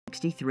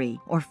63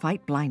 or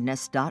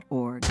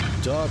fightblindness.org.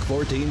 Talk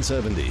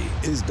 1470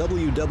 is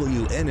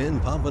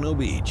WWNN Pompano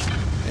Beach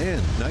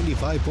and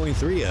 95.3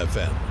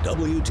 FM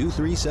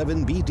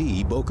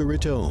W237BD Boca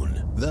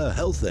Raton. The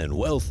Health and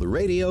Wealth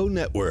Radio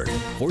Network.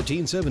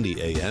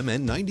 1470 AM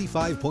and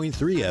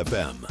 95.3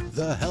 FM.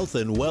 The Health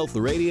and Wealth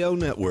Radio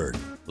Network.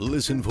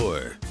 Listen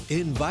for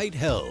Invite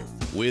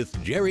Health with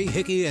Jerry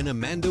Hickey and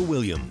Amanda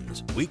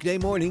Williams. Weekday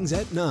mornings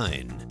at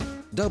 9.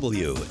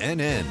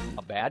 WNN.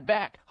 A bad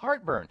back,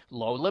 heartburn,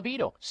 low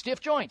libido,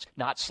 stiff joints,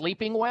 not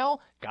sleeping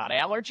well, got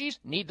allergies,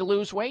 need to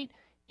lose weight?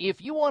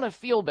 If you want to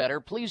feel better,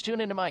 please tune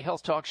into my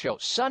health talk show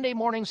Sunday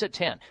mornings at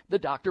 10, the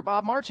Dr.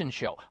 Bob Martin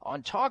Show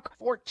on Talk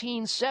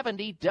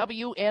 1470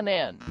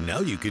 WNN. Now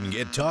you can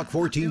get Talk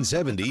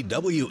 1470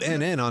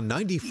 WNN on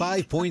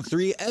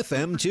 95.3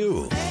 FM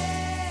too.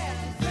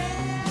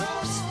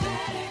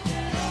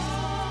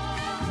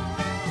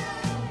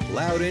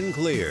 Loud and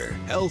clear,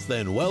 Health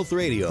and Wealth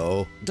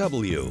Radio,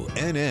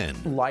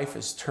 WNN. Life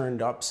is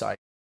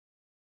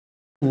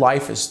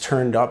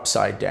turned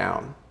upside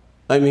down.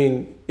 I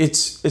mean,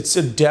 it's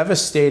a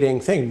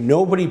devastating thing.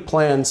 Nobody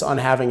plans on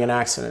having an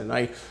accident.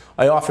 I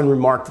often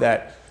remark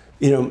that,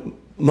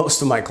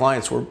 most of my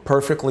clients were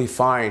perfectly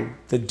fine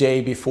the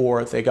day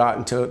before they got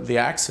into the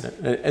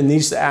accident. And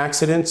these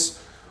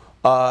accidents,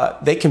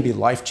 they can be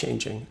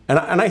life-changing. And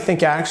I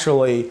think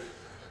actually,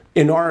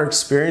 in our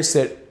experience,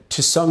 that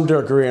to some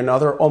degree or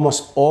another,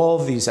 almost all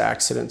of these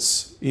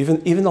accidents,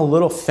 even the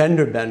little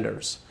fender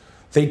benders,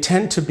 they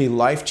tend to be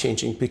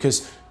life-changing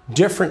because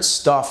different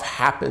stuff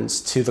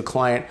happens to the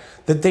client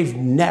that they've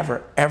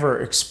never, ever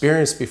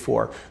experienced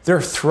before.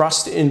 They're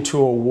thrust into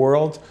a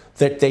world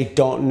that they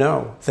don't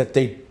know, that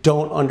they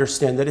don't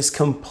understand, that is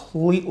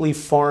completely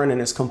foreign and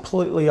is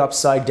completely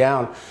upside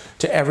down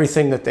to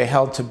everything that they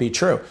held to be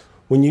true.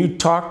 When you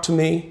talk to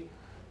me,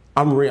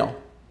 I'm real.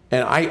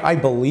 And I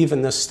believe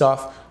in this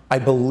stuff. I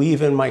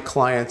believe in my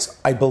clients.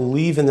 I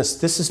believe in this.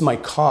 This is my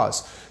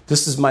cause.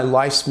 This is my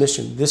life's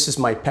mission. This is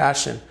my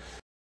passion.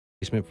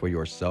 For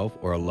yourself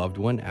or a loved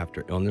one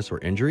after illness or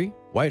injury?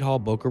 Whitehall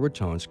Boca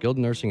Raton Skilled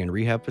Nursing and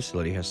Rehab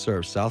Facility has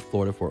served South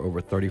Florida for over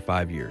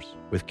 35 years.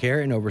 With care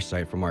and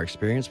oversight from our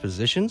experienced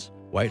physicians,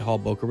 Whitehall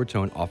Boca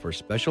Raton offers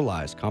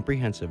specialized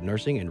comprehensive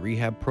nursing and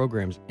rehab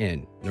programs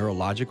in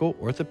neurological,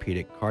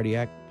 orthopedic,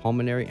 cardiac,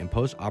 pulmonary, and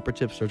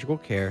post-operative surgical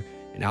care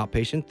and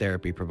outpatient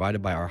therapy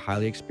provided by our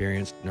highly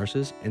experienced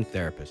nurses and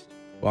therapists.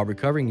 While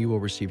recovering, you will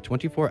receive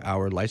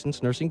 24-hour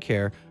licensed nursing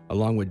care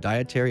along with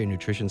dietary and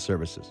nutrition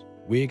services.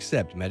 We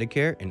accept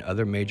Medicare and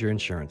other major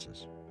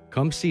insurances.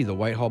 Come see the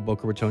Whitehall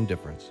Boca Raton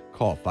difference.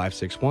 Call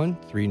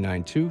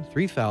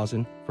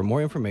 561-392-3000 for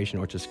more information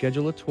or to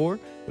schedule a tour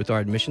with our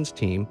admissions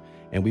team,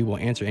 and we will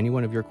answer any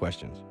one of your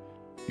questions.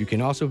 You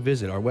can also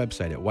visit our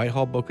website at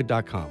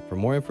whitehallboca.com. For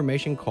more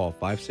information, call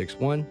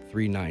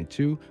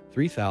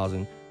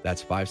 561-392-3000.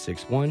 That's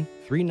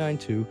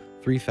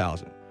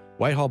 561-392-3000.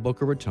 Whitehall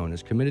Boca Raton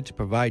is committed to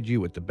provide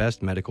you with the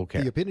best medical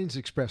care. The opinions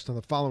expressed on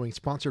the following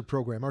sponsored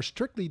program are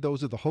strictly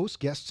those of the host,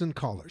 guests, and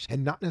callers,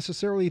 and not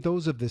necessarily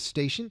those of this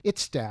station,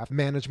 its staff,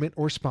 management,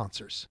 or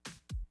sponsors.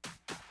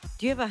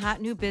 Do you have a hot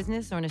new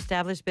business or an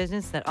established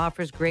business that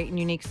offers great and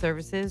unique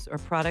services or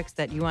products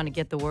that you want to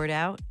get the word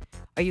out?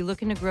 Are you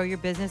looking to grow your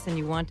business and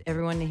you want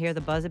everyone to hear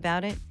the buzz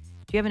about it?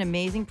 Do you have an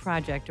amazing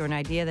project or an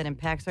idea that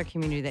impacts our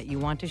community that you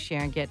want to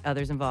share and get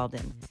others involved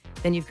in?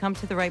 Then you've come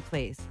to the right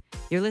place.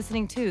 You're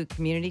listening to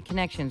Community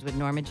Connections with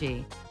Norma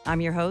G.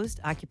 I'm your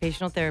host,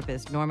 occupational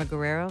therapist Norma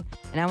Guerrero,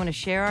 and I want to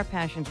share our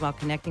passions while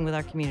connecting with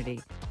our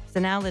community. So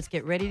now let's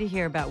get ready to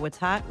hear about what's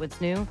hot, what's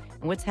new,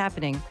 and what's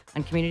happening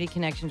on Community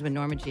Connections with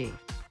Norma G.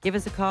 Give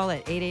us a call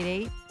at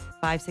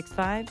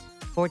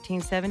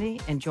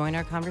 888-565-1470 and join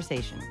our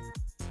conversation.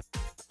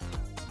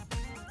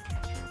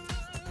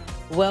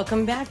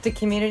 Welcome back to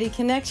Community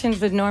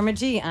Connections with Norma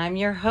G. I'm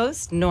your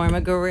host,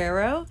 Norma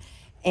Guerrero,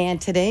 and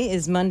today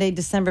is Monday,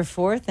 December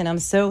 4th, and I'm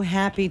so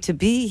happy to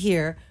be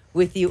here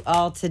with you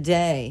all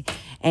today.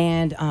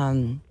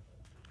 And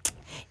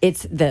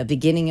it's the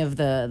beginning of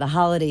the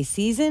holiday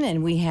season,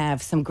 and we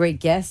have some great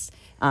guests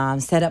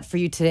set up for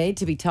you today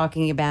to be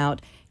talking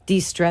about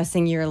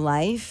de-stressing your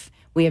life.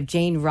 We have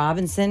Jane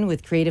Robinson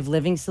with Creative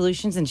Living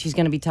Solutions, and she's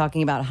going to be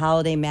talking about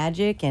holiday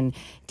magic and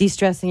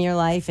de-stressing your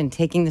life and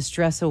taking the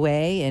stress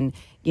away and,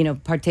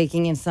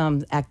 partaking in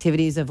some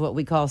activities of what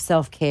we call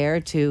self-care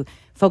to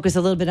focus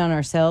a little bit on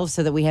ourselves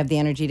so that we have the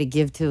energy to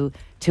give to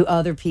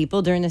other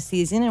people during the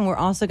season. And we're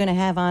also going to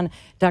have on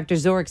Dr.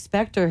 Zorik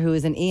Spector, who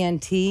is an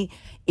ENT,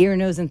 ear,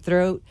 nose, and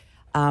throat.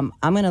 I'm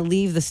going to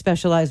leave the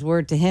specialized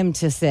word to him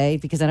to say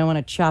because I don't want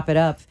to chop it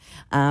up.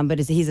 But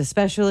he's a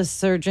specialist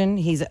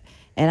surgeon.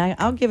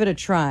 I'll give it a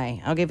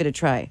try.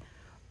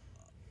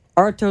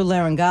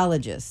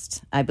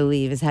 Otolaryngologist, I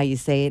believe is how you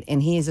say it.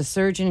 And he is a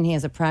surgeon, and he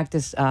has a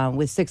practice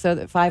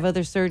with 5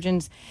 other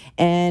surgeons.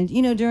 And,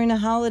 during the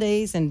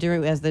holidays and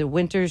as the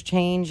winters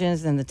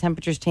changes and the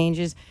temperatures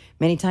changes,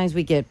 many times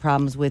we get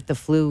problems with the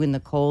flu and the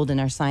cold in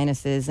our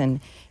sinuses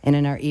and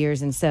in our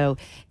ears. And so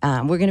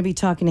we're going to be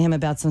talking to him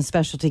about some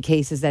specialty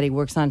cases that he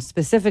works on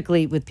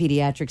specifically with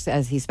pediatrics,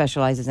 as he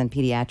specializes in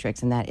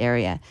pediatrics in that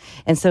area.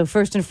 And so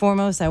first and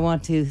foremost, I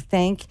want to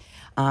thank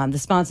the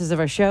sponsors of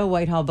our show,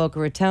 Whitehall Boca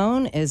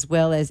Raton, as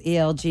well as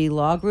ELG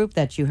Law Group,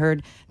 that you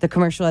heard the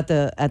commercial at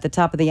the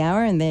top of the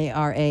hour, and they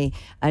are a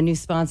new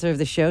sponsor of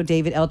the show,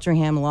 David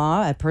Eltringham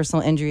Law, a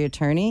personal injury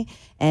attorney,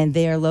 and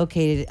they are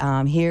located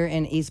here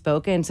in East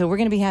Boca. And so we're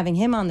going to be having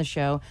him on the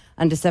show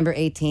on December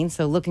 18th,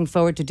 so looking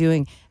forward to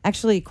doing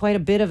actually quite a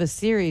bit of a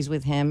series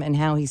with him and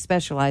how he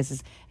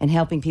specializes in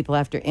helping people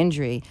after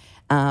injury.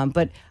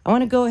 But I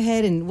want to go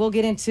ahead and we'll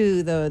get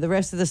into the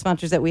rest of the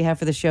sponsors that we have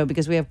for the show,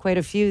 because we have quite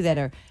a few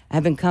that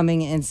have been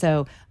coming. And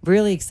so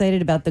really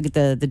excited about the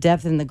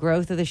depth and the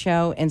growth of the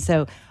show. And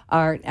so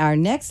our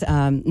next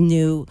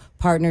new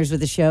partners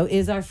with the show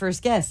is our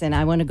first guest. And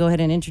I want to go ahead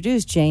and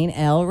introduce Jane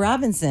L.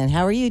 Robinson.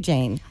 How are you,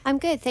 Jane? I'm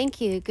good, thank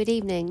you. Good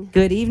evening.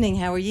 Good evening.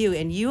 How are you?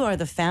 And you are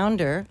the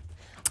founder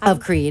of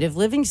Creative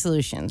Living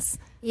Solutions.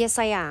 Yes,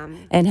 I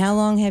am. And how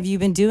long have you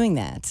been doing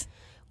that?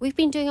 We've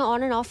been doing it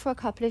on and off for a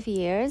couple of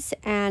years,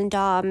 and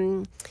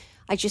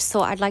I just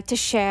thought I'd like to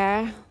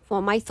share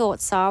what my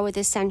thoughts are with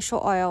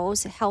essential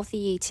oils, healthy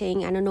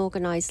eating, and an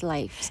organized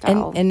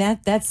lifestyle. And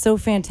that's so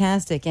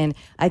fantastic. And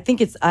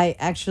I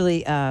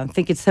actually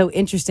think it's so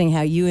interesting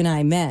how you and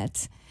I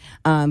met,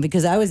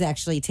 because I was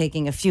actually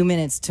taking a few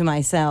minutes to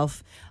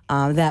myself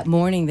that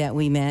morning that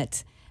we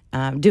met,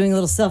 doing a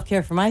little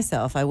self-care for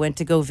myself. I went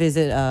to go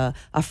visit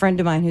a friend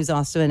of mine who's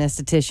also an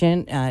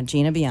esthetician,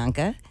 Gina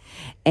Bianca.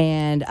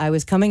 And I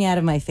was coming out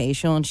of my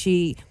facial, and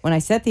when I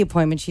set the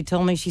appointment, she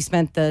told me she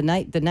spent the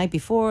night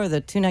before, the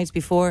 2 nights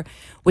before,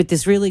 with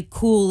this really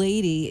cool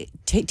lady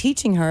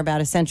teaching her about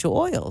essential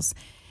oils.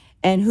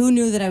 And who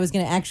knew that I was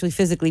going to actually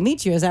physically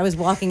meet you? As I was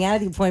walking out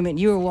of the appointment,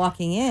 you were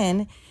walking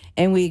in,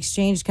 and we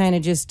exchanged kind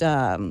of just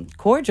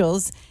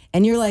cordials.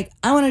 And you're like,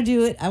 I want to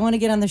do it. I want to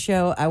get on the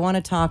show. I want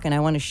to talk, and I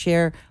want to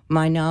share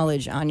my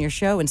knowledge on your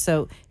show. And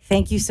so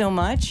thank you so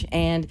much.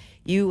 And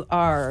you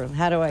are,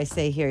 how do I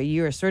say here,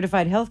 you're a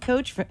certified health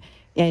coach,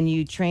 and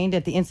you trained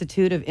at the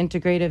Institute of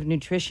Integrative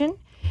Nutrition,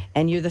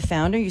 and you're the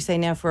founder, you say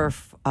now, for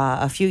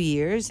a few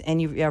years,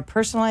 and you are a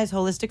personalized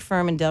holistic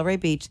firm in Delray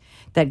Beach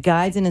that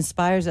guides and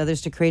inspires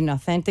others to create an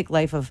authentic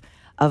life of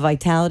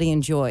vitality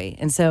and joy.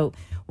 And so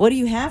what do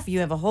you have? You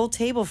have a whole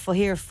table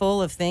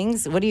full of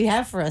things. What do you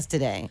have for us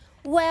today?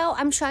 Well,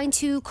 I'm trying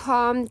to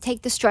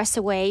take the stress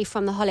away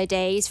from the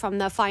holidays, from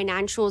the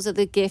financials of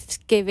the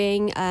gift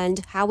giving,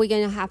 and how we're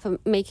going to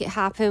make it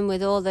happen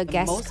with all the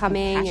guests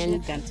coming,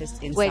 and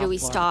where do we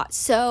start?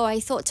 So I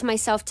thought to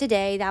myself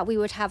today that we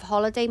would have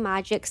holiday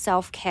magic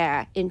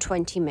self-care in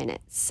 20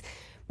 minutes.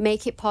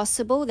 Make it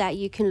possible that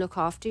you can look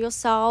after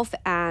yourself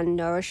and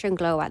nourish and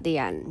glow at the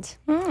end.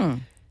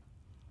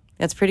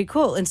 That's pretty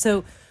cool. And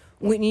so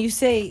when you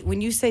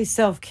say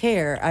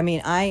self-care, I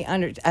mean,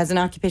 as an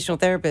occupational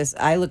therapist,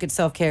 I look at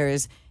self-care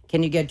as,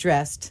 can you get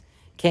dressed?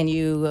 Can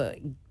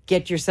you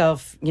get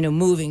yourself,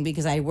 moving?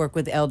 Because I work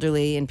with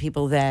elderly and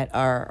people that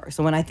are,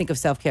 so when I think of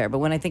self-care, but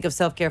when I think of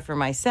self-care for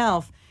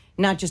myself,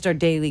 not just our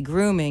daily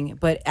grooming,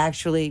 but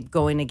actually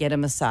going to get a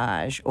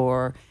massage,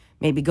 or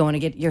maybe going to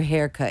get your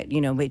hair cut,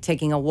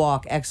 taking a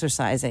walk,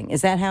 exercising.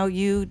 Is that how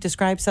you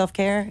describe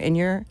self-care in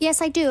your?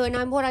 Yes, I do.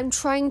 And what I'm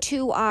trying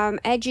to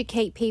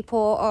educate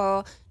people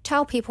or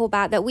tell people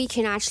about, that we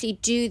can actually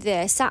do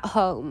this at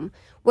home,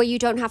 where you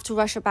don't have to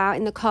rush about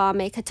in the car,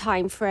 make a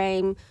time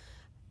frame,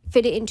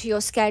 fit it into your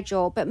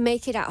schedule, but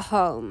make it at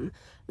home.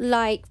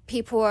 Like,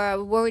 people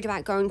are worried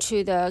about going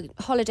to the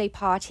holiday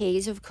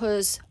parties,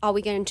 because are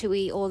we going to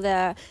eat all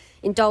the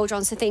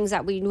indulgence and things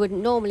that we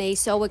wouldn't normally,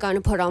 so we're going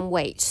to put on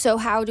weight. So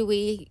how do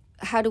we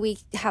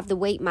have the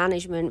weight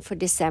management for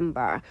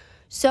December?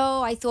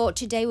 So I thought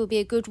today would be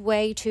a good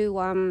way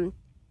to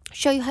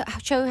show you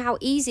how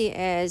easy it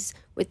is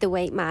with the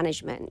weight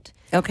management.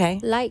 Okay.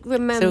 Like,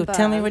 remember. So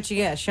tell me what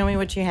you got. Show me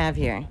what you have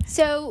here.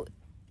 So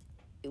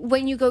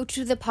when you go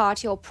to the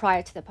party or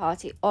prior to the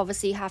party,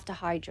 obviously you have to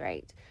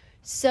hydrate.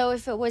 So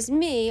if it was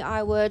me,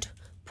 I would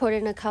put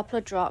in a couple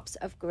of drops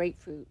of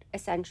grapefruit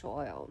essential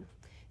oil.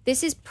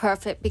 This is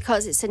perfect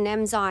because it's an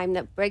enzyme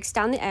that breaks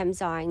down the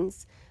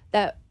enzymes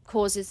that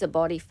causes the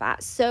body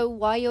fat. So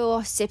while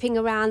you're sipping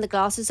around the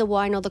glasses of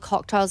wine or the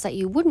cocktails that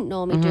you wouldn't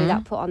normally do,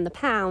 that put on the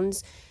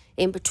pounds,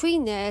 in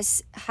between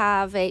this,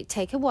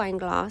 take a wine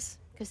glass,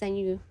 because then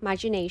you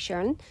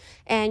imagination,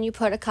 and you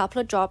put a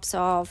couple of drops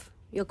of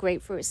your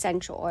grapefruit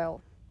essential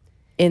oil.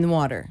 In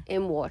water?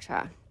 In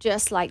water,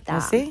 just like that. I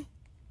see.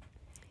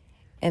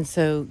 And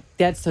so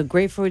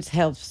grapefruit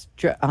helps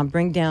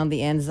break down the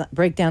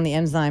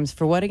enzymes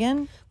for what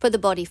again? For the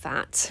body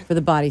fat. For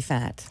the body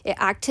fat. It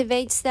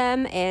activates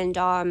them, and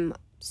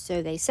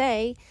so they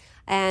say,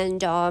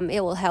 and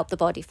it will help the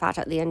body fat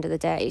at the end of the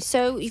day.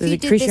 So if does you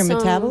it increase your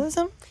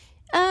metabolism?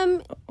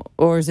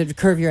 Or does it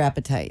curb your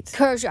appetite?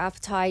 Curves your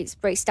appetite,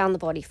 breaks down the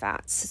body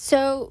fats.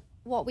 So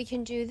what we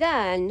can do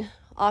then,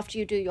 after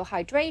you do your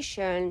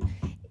hydration,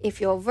 If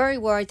you're very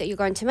worried that you're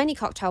going to many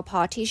cocktail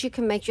parties, you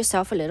can make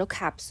yourself a little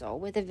capsule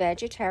with a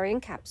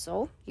vegetarian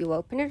capsule. You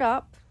open it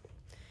up.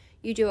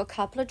 You do a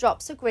couple of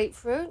drops of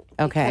grapefruit.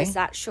 Okay. Because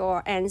that's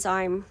your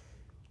enzyme,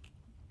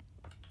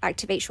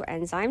 activates your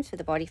enzymes for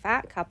the body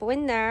fat. Couple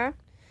in there.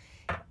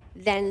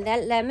 Then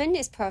that lemon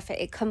is perfect.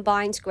 It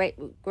combines great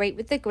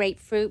with the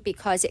grapefruit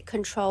because it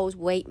controls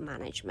weight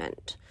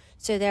management.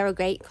 So they're a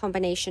great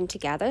combination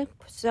together.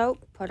 So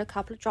put a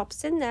couple of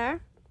drops in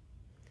there.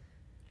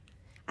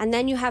 And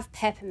then you have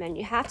peppermint.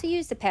 You have to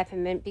use the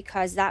peppermint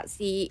because that's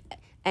the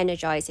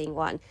energizing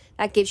one.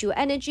 That gives you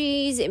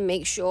energies. It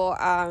makes your,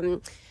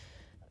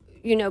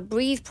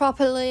 breathe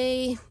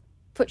properly,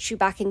 puts you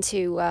back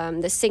into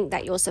the sync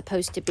that you're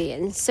supposed to be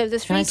in. So the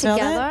three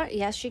together,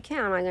 yes, you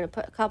can. I'm going to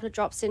put a couple of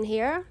drops in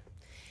here.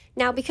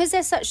 Now, because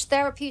they're such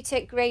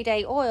therapeutic grade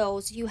A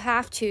oils, you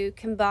have to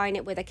combine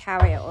it with a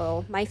carrier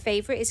oil. My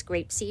favorite is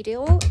grapeseed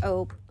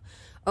oil,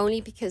 only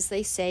because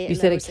they say it You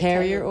said a lowers the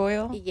carrier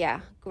oil?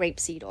 Yeah,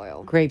 grapeseed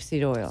oil.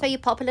 Grapeseed oil. So you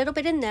pop a little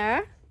bit in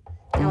there.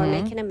 Now we're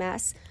making a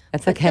mess.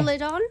 That's Put okay. the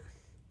lid on.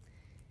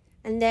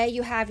 And there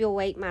you have your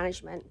weight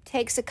management.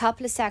 Takes a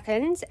couple of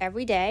seconds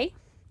every day.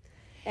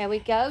 There we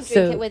go.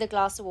 Drink it with a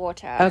glass of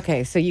water.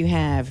 Okay, so you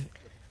have,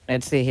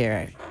 let's see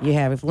here. You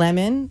have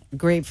lemon,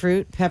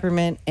 grapefruit,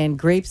 peppermint, and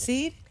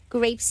grapeseed.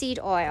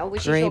 Grapeseed oil,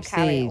 which is your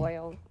carrier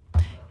oil.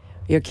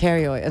 Your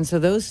carrier oil. And so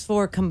those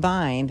four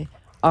combined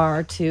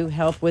are to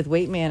help with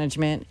weight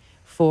management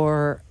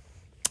for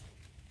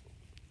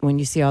when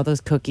you see all those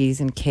cookies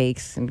and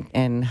cakes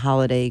and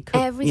holiday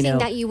everything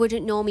that you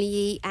wouldn't normally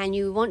eat, and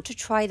you want to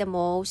try them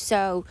all,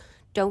 so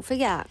don't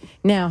forget.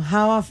 Now,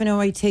 how often do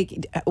I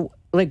take,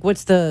 like,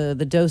 what's the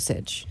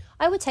dosage?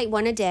 I would take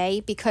one a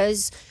day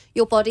because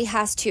your body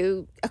has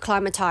to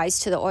acclimatize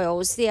to the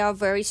oils. They are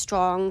very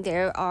strong.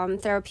 They're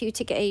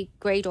therapeutic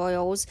grade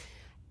oils,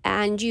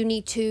 and you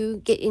need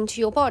to get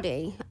into your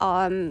body.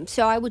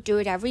 So I would do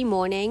it every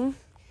morning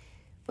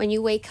when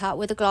you wake up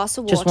with a glass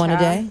of water. Just one a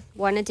day?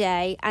 One a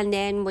day. And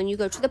then when you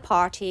go to the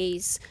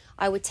parties,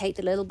 I would take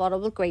the little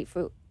bottle of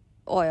grapefruit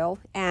oil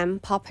and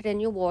pop it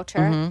in your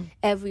water,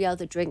 every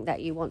other drink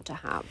that you want to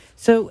have.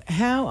 So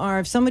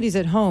if somebody's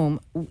at home,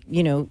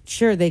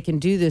 sure they can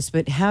do this,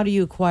 but how do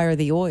you acquire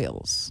the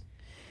oils?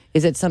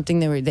 Is it something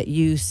that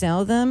you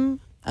sell them?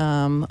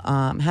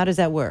 How does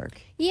that work?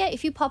 Yeah,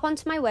 if you pop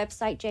onto my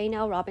website,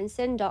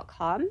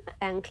 janellerobinson.com,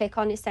 and click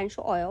on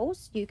essential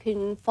oils, you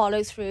can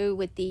follow through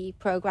with the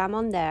program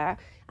on there,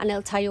 and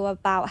it'll tell you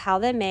about how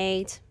they're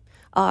made,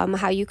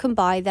 how you can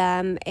buy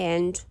them,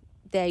 and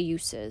their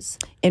uses.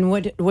 And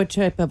what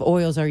type of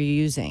oils are you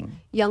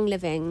using? Young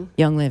Living.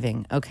 Young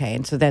Living, okay.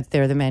 And so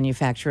they're the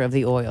manufacturer of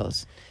the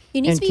oils.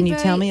 Can you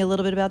tell me a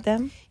little bit about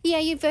them? Yeah,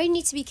 you very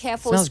need to be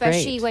careful,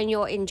 especially when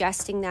you're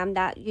ingesting them,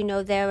 that,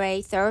 they're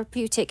a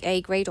therapeutic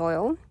A-grade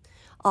oil,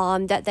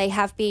 that they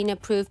have been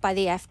approved by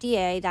the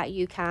FDA that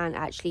you can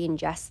actually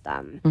ingest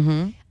them.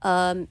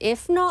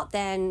 If not,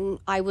 then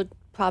I would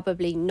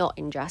probably not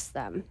ingest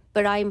them.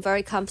 But I'm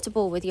very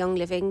comfortable with Young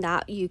Living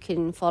that you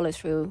can follow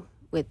through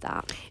with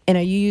that. And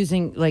are you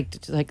using like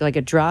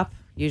a drop?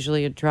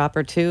 Usually a drop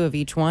or two of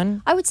each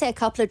one? I would say a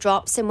couple of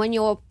drops, and when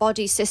your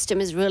body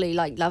system is really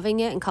loving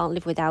it and can't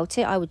live without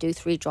it, I would do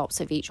 3 drops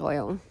of each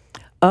oil.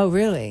 Oh,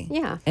 really?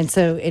 Yeah. And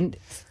so,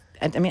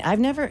 I've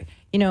never,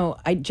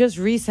 I just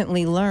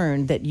recently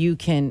learned that you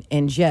can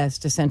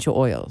ingest essential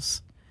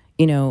oils.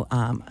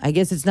 I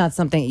guess it's not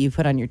something that you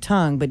put on your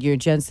tongue, but you're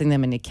ingesting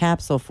them in a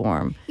capsule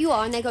form. You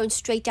are, and they're going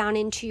straight down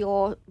into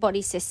your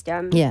body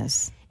system.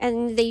 Yes.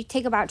 And they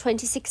take about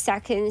 26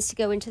 seconds to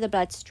go into the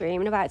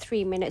bloodstream and about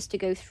 3 minutes to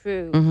go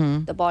through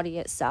the body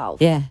itself.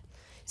 Yeah.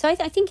 So I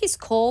think it's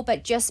cool,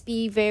 but just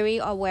be very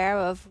aware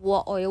of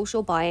what oils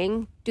you're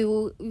buying.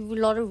 Do a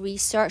lot of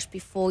research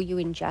before you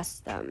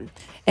ingest them.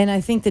 And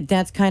I think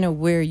that's kind of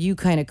where you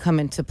kind of come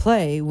into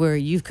play, where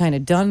you've kind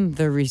of done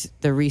the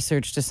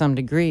research to some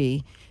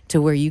degree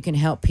to where you can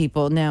help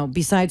people. Now,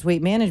 besides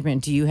weight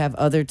management, do you have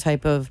other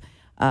type of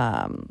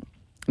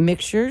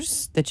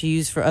mixtures that you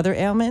use for other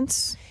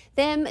ailments?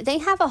 They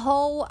have a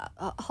whole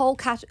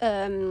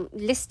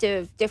list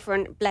of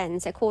different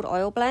blends. They're called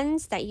oil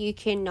blends that you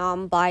can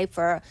buy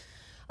for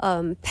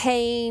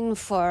pain,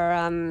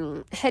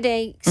 for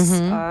headaches,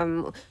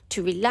 to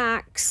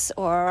relax,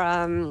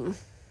 or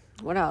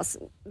what else?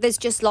 There's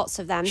just lots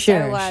of them.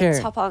 Sure.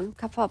 Hop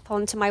up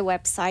onto my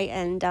website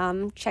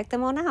and check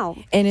them on out.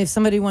 And if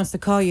somebody wants to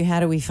call you, how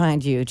do we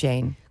find you,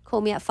 Jane?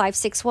 Call me at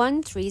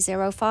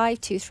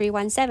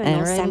 561-305-2317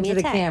 and or send me a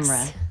text.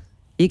 Camera.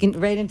 You can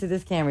right into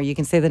this camera. You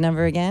can say the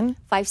number again.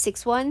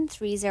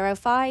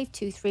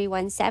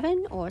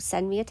 561-305-2317 or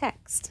send me a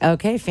text.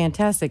 Okay,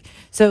 fantastic.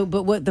 So,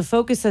 but what the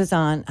focus is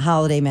on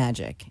holiday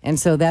magic. And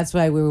so that's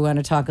why we want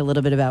to talk a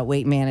little bit about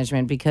weight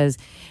management, because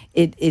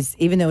it is,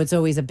 even though it's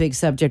always a big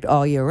subject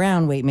all year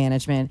round, weight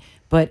management,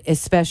 but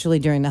especially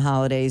during the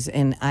holidays.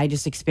 And I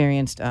just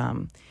experienced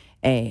a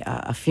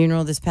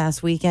funeral this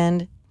past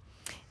weekend,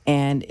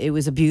 and it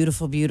was a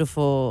beautiful,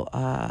 beautiful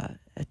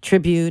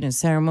tribute and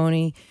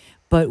ceremony.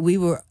 But we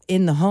were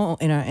in the home,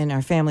 in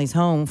our family's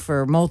home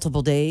for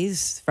multiple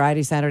days,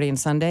 Friday, Saturday, and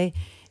Sunday.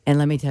 And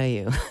let me tell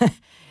you,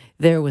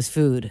 there was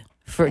food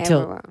for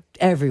Everywhere. till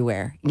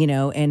everywhere,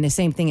 and the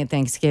same thing at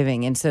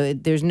Thanksgiving. And so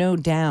there's no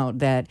doubt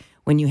that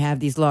when you have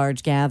these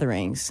large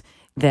gatherings,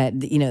 that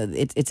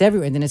it's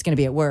everywhere. And then it's going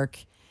to be at work,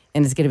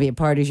 and it's going to be at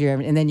parties,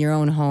 and then your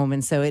own home.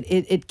 And so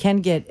it can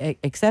get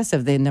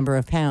excessive, the number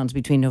of pounds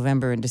between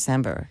November and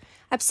December.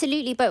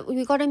 Absolutely, but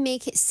we got to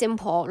make it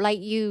simple, like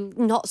you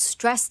not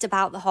stressed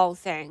about the whole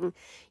thing.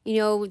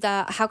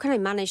 How can I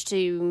manage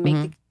to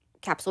make the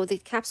capsule? The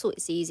capsule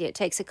is easy. It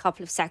takes a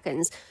couple of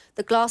seconds.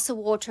 The glass of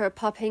water,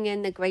 popping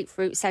in the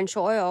grapefruit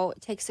essential oil,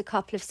 it takes a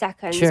couple of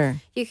seconds. Sure.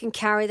 You can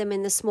carry them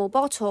in the small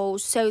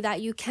bottles so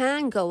that you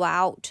can go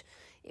out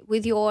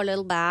with your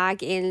little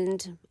bag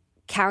and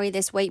carry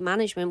this weight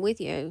management with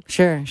you.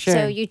 Sure.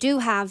 So you do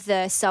have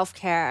the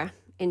self-care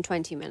in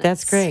 20 minutes.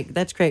 That's great.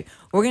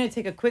 We're going to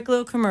take a quick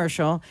little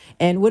commercial.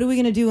 And what are we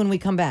going to do when we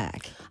come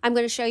back? I'm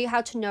going to show you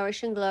how to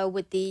nourish and glow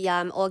with the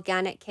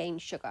organic cane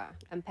sugar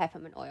and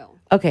peppermint oil.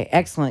 Okay,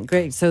 excellent.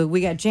 Great. So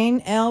we got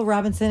Jane L.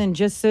 Robinson, and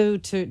just so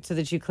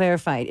that you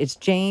clarified, it's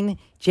Jane,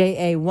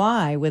 Jay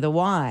with a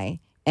Y,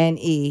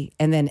 N-E,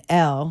 and then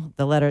L,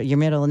 the letter, your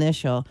middle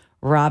initial,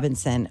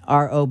 Robinson,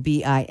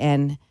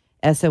 R-O-B-I-N-S-O-N.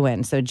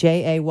 So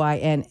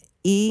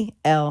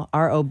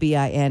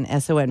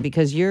JAYNELROBINSON,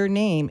 because your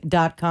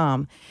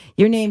name.com,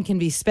 your name can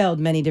be spelled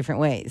many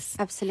different ways.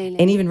 Absolutely.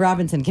 And even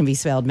Robinson can be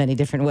spelled many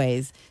different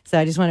ways. So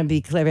I just want to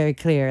be very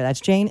clear. That's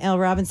Jane L.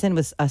 Robinson,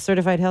 with a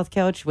certified health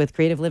coach with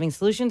Creative Living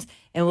Solutions.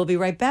 And we'll be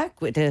right back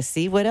to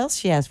see what else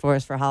she has for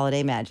us for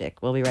holiday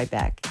magic. We'll be right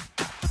back.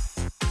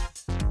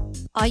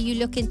 Are you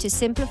looking to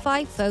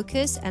simplify,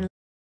 focus, and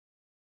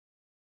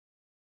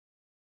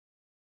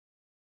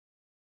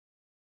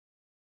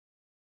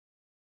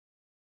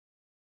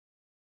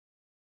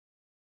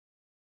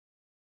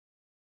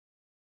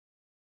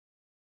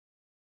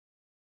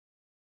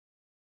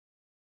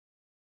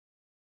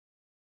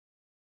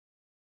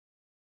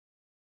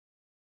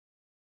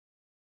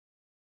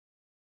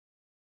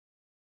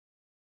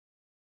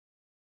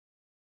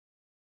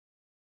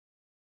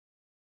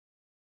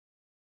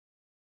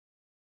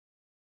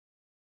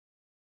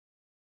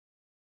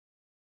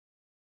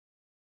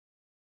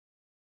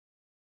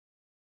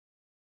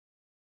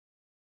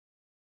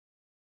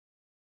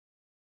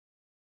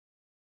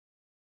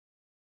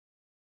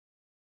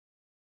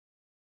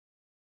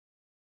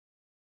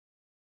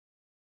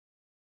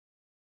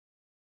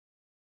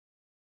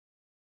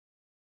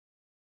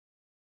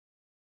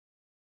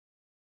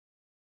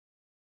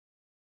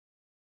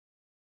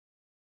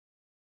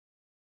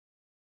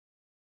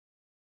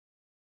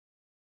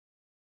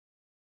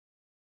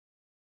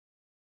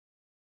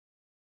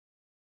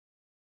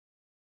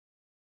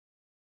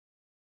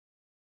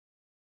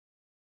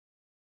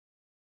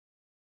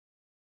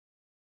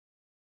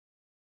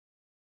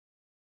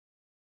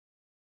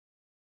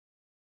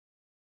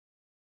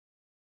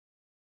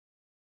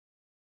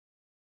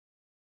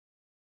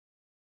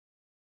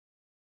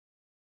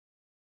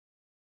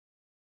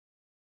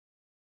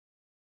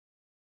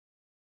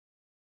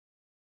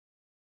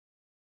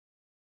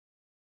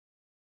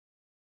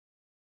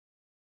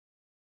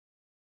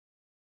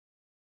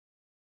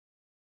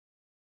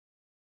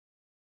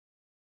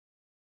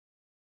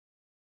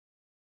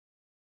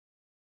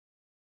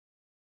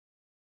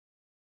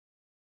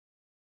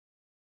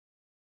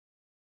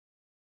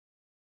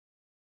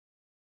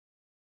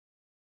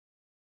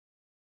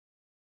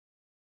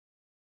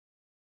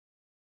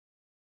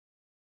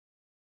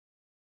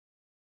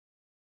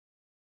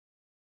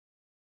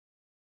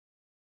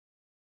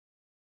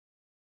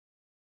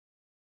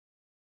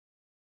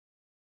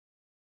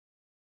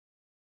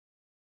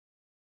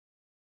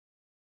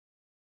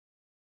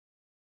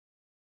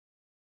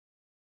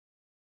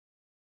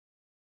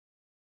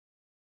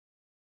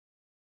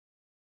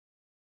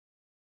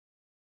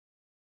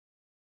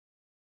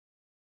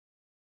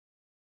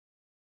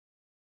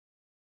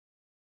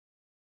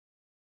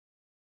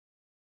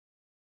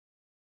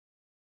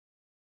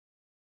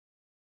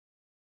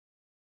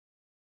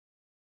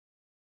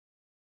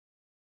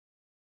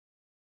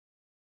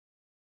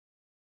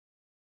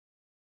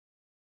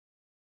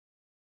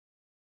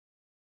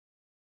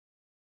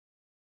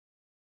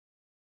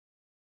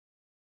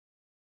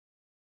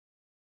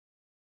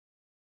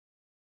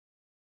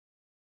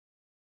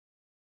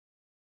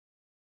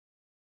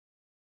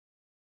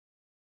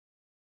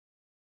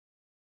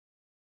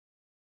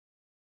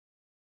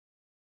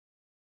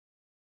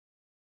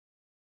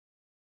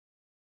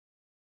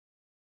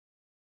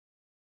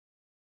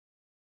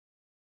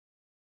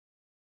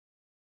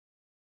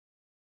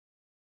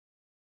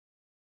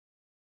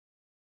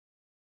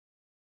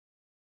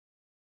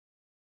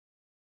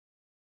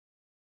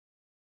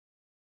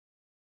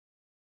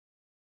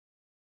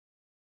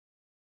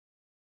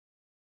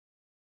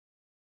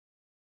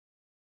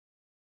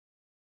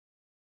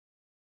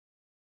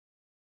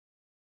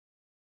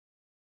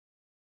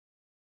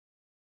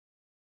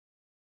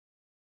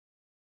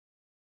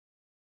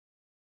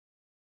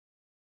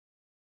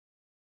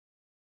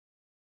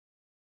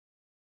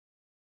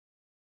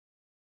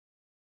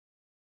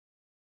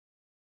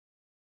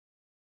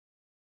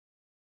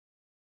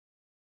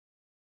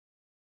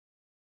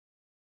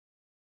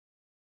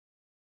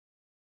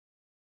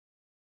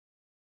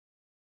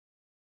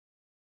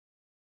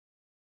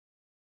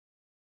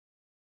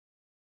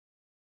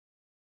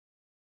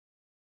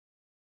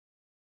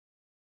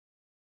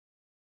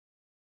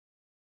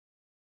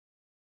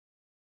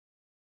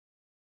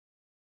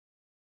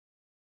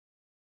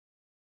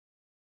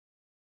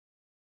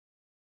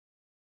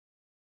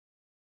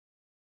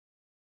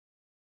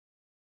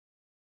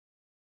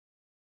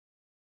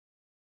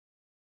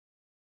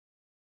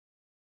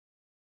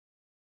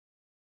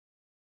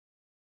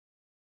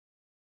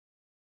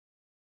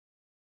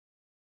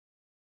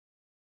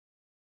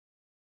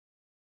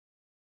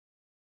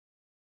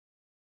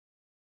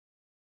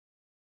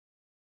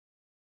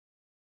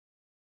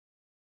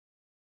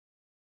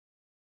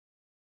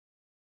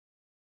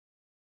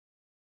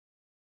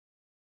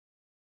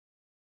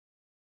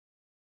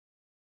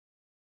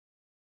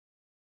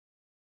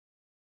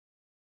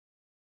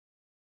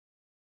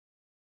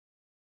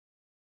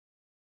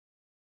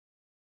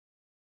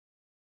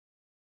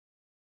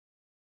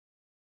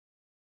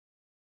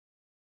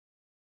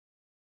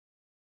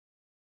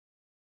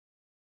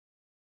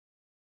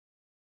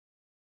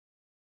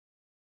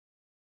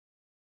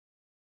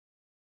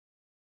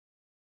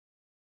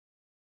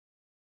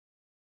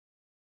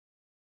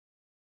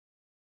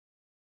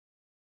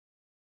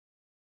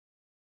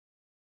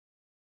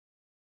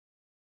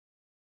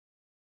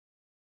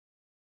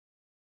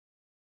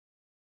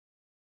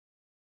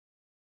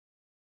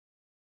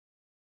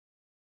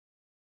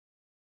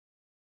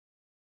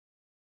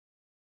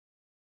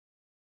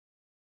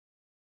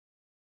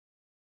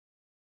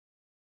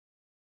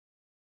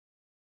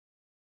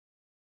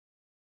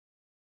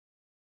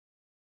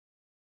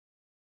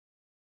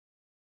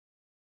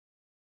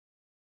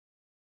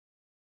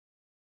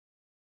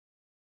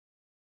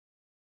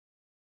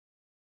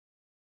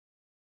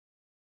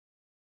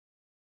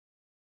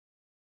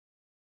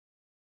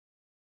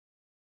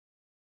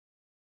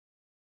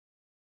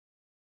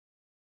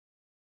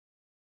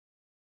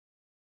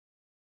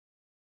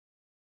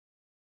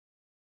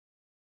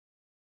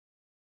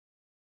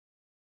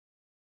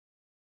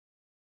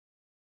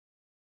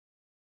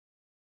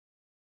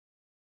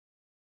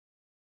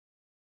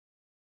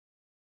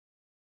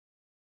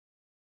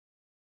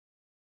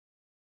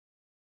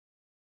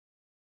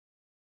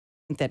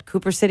at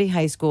Cooper City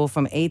High School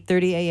from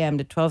 8:30 a.m.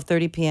 to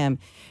 12:30 p.m.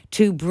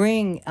 to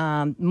bring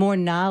more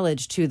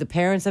knowledge to the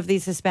parents of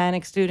these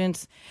Hispanic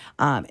students,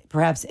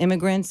 perhaps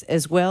immigrants,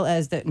 as well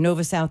as the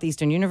Nova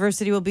Southeastern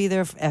University will be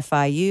there,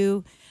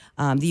 FIU,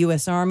 the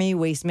U.S. Army,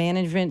 Waste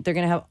Management. They're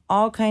going to have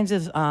all kinds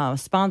of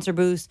sponsor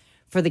booths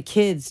for the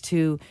kids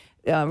to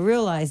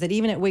realize that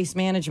even at Waste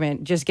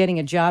Management, just getting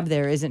a job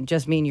there isn't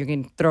just mean you're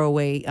going to throw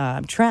away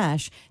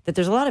trash, that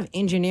there's a lot of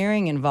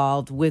engineering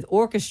involved with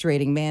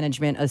orchestrating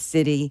management of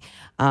city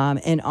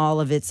and all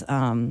of its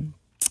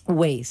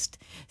waste.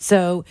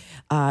 So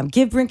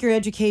give Brinker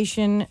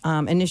Education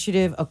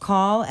Initiative a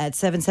call at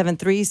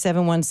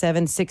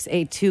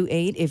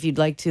 773-717-6828 if you'd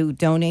like to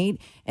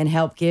donate and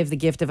help give the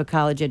gift of a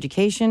college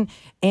education.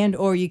 And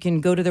or you can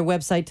go to their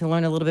website to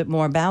learn a little bit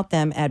more about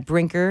them at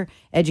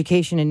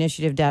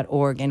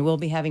brinkereducationinitiative.org. And we'll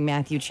be having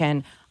Matthew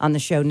Chen on the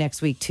show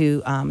next week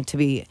to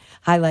be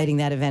highlighting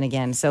that event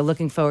again. So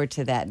looking forward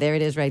to that. There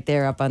it is right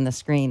there up on the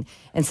screen.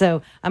 And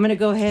so I'm going to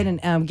go ahead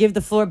and give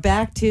the floor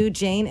back to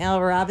Jane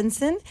L.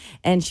 Robinson.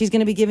 And she's going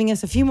to be giving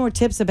us a few more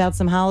tips about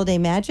some holiday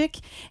magic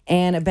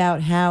and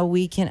about how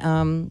we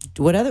can,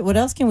 what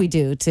else can we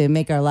do to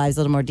make our lives a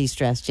little more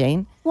de-stressed,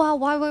 Jane? Well,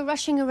 while we're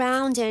rushing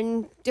around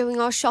and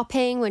doing our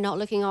shopping, we're not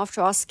looking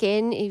after our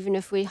skin. Even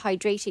if we're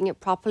hydrating it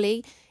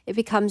properly, it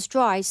becomes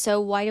dry. So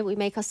why don't we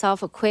make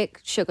ourselves a quick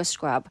sugar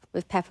scrub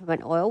with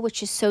peppermint oil,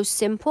 which is so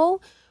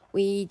simple.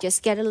 We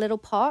just get a little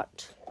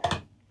pot,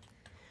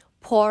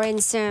 pour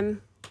in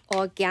some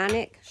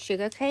organic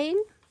sugar cane.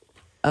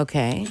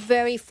 Okay.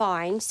 Very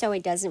fine, so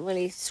it doesn't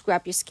really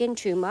scrub your skin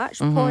too much.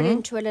 Pour it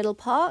into a little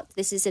pot.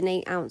 This is an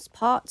 8-ounce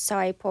pot, so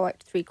I pour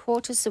it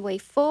 3/4 the way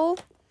full.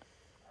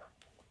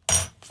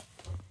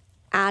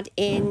 Add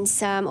in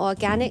some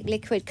organic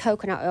liquid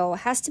coconut oil. It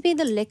has to be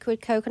the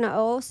liquid coconut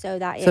oil so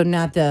that So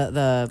not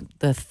the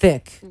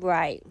thick.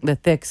 Right. The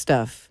thick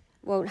stuff.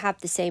 Won't have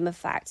the same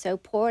effect. So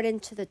pour it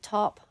into the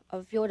top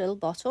of your little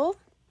bottle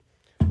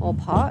or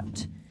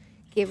pot.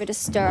 Give it a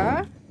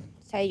stir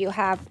so you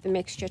have the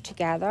mixture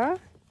together.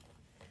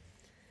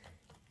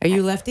 Are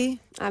you lefty?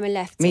 I'm a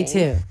lefty. Me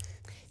too.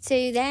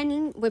 So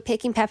then we're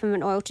picking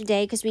peppermint oil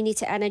today because we need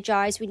to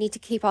energize. We need to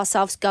keep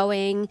ourselves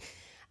going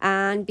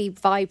and be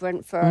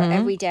vibrant for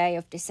every day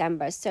of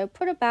December. So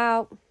put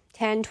about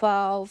 10,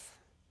 12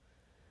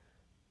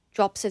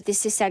 drops of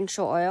this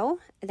essential oil,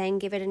 and then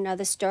give it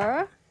another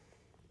stir.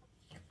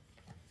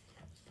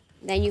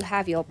 Then you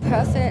have your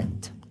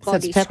perfect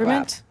body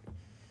peppermint? scrub.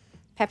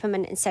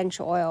 Peppermint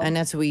essential oil. And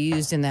that's what we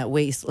used in that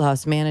weight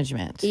loss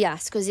management.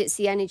 Yes, because it's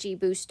the energy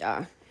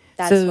booster.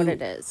 That's what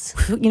it is.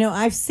 You know,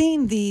 I've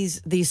seen these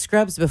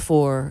scrubs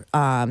before.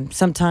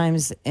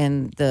 Sometimes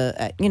in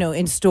the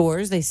in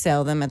stores they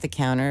sell them at the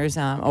counters,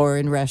 or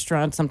in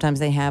restaurants. Sometimes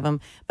they have them,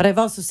 but I've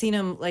also seen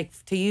them like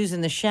to use in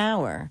the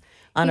shower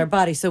on our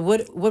body. So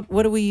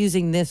what are we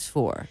using this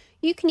for?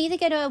 You can either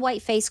get a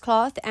white face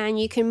cloth and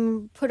you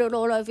can put it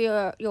all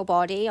over your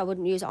body. I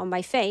wouldn't use it on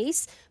my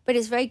face, but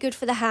it's very good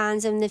for the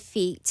hands and the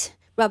feet.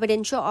 Rub it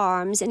into your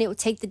arms and it will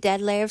take the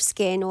dead layer of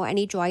skin or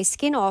any dry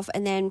skin off,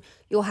 and then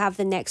you'll have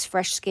the next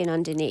fresh skin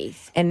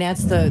underneath. And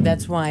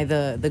that's why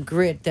the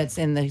grit that's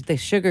in the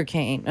sugar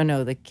cane,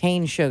 the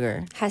cane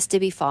sugar Has to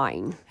be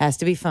fine. has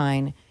to be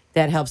fine.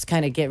 That helps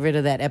kind of get rid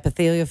of that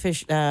epithelial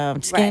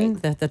skin,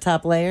 Right. the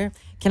top layer.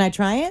 Can I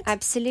try it?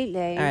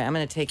 Absolutely. All right, I'm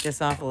going to take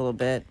this off a little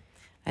bit.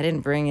 I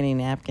didn't bring any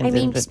napkins. I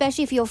mean, in, but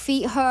especially if your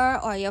feet hurt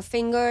or your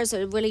fingers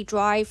are really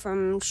dry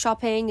from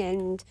shopping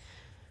and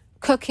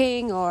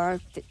cooking or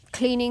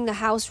cleaning the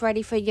house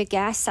ready for your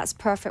guests, that's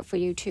perfect for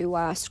you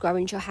to scrub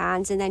into your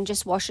hands and then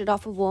just wash it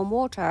off with warm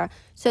water.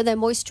 So they're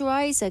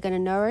moisturized, they're going to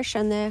nourish,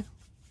 and they're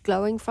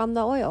glowing from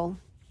the oil.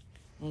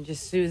 it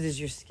just soothes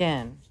your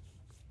skin.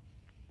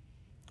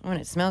 Oh, and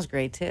it smells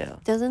great too.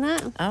 Doesn't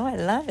it? Oh, I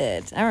love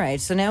it. All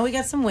right, so now we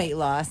got some weight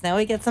loss. Now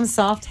we get some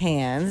soft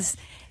hands.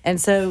 And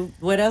so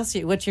what else?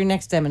 What's your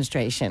next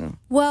demonstration?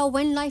 Well,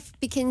 when life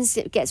begins,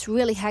 it gets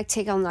really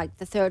hectic on like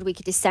the 3rd week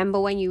of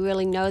December, when you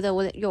really know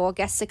that your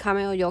guests are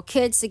coming or your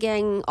kids are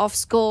getting off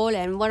school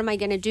and what am I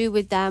going to do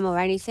with them or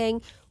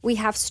anything, we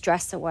have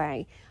stress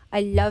away.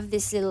 I love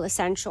this little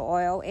essential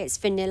oil. It's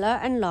vanilla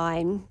and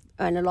lime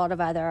and a lot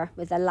of other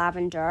with a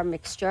lavender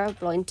mixture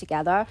blowing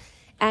together.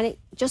 And it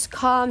just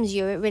calms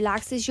you. It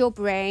relaxes your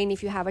brain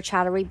if you have a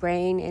chattery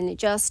brain, and it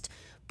just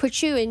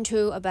puts you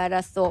into a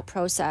better thought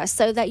process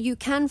so that you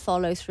can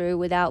follow through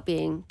without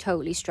being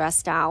totally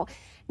stressed out.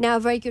 Now, a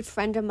very good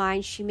friend of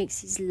mine, she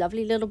makes these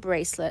lovely little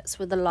bracelets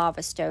with a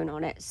lava stone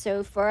on it.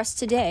 So for us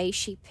today,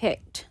 she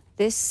picked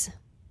this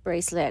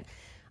bracelet.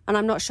 And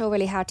I'm not sure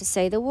really how to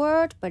say the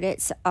word, but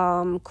it's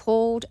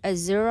called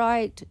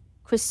azurite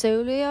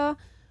chrysolia,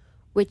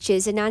 which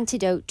is an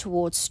antidote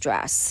towards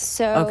stress.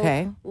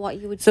 So what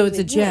you would do, so it's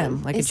a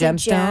gem, like a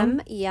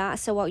gemstone? Yeah,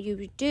 so what you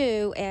would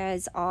do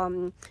is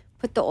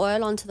put the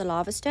oil onto the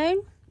lava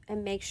stone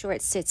and make sure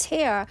it sits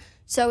here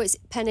so it's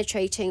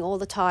penetrating all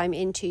the time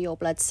into your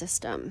blood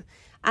system.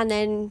 And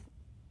then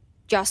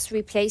just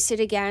replace it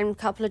again, a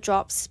couple of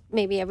drops,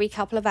 maybe every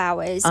couple of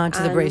hours.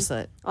 Onto the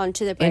bracelet.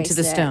 Onto the bracelet. Into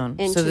the stone.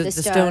 Into so the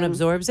stone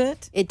absorbs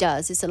it? It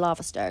does. It's a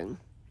lava stone.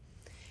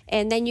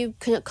 And then you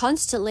can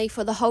constantly,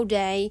 for the whole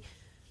day,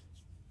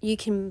 you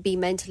can be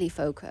mentally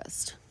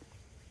focused.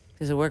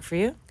 Does it work for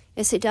you?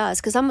 Yes, it does,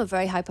 because I'm a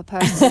very hyper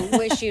person,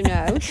 which you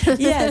know.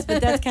 Yes,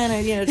 but that's kind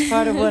of, it's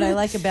part of what I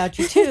like about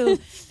you too,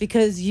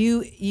 because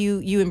you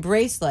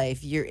embrace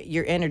life.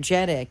 You're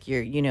energetic.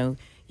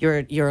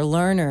 You're a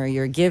learner.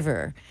 You're a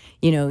giver.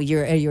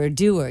 You're a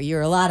doer.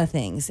 You're a lot of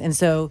things. And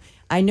so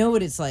I know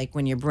what it's like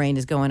when your brain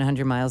is going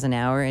 100 miles an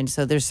hour. And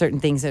so there's certain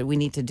things that we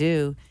need to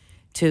do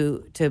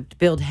to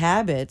build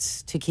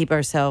habits to keep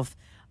ourselves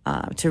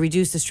to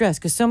reduce the stress,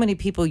 because so many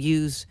people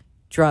use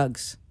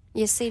drugs.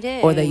 Yes, they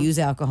do. Or they use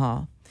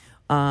alcohol.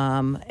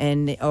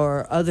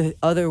 Or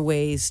other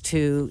ways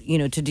to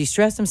to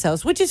de-stress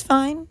themselves, which is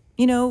fine,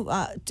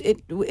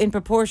 in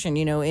proportion,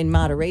 in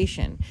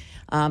moderation.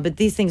 But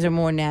these things are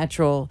more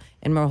natural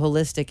and more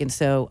holistic, and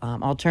so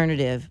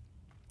alternative.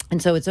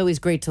 And so it's always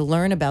great to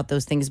learn about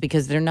those things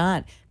because they're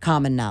not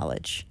common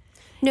knowledge.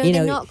 No,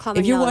 they're not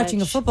common If you're knowledge.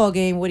 watching a football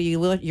game, what are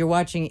you're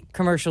watching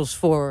commercials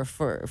for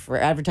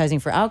advertising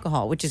for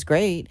alcohol, which is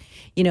great,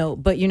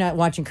 but you're not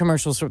watching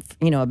commercials,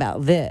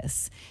 about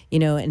this,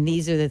 and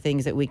these are the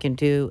things that we can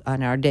do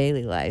on our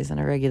daily lives on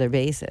a regular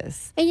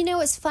basis. And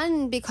it's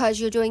fun because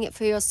you're doing it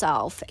for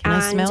yourself. Can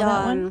I smell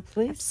that one,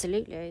 please?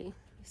 Absolutely.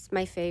 It's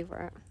my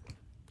favorite.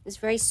 It's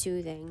very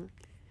soothing.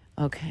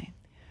 Okay.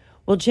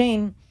 Well,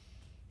 Jane,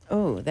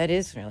 that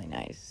is really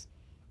nice.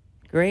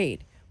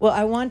 Great. Well,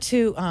 I want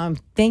to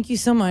thank you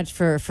so much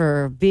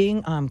for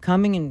being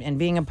coming and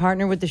being a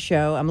partner with the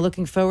show. I'm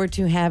looking forward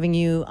to having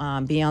you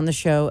be on the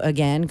show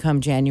again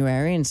come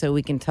January, and so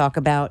we can talk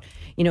about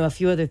a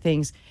few other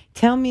things.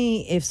 Tell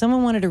me if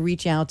someone wanted to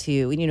reach out to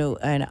you,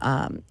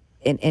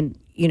 and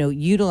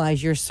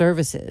utilize your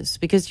services,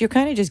 because you're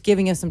kind of just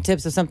giving us some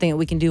tips of something that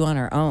we can do on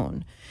our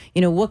own.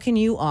 What can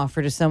you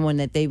offer to someone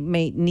that they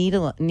may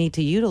need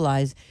to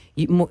utilize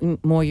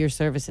more your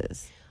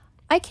services?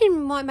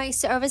 My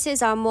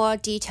services are more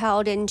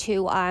detailed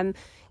into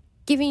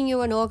giving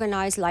you an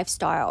organized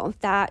lifestyle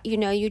that,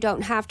 you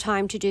don't have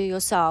time to do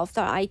yourself,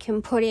 that I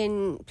can put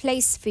in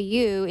place for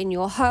you in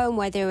your home,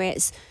 whether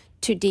it's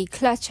to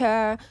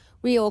declutter,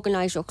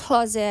 reorganize your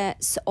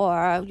closets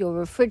or your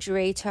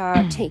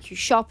refrigerator, take you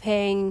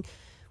shopping,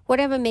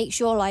 whatever makes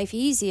your life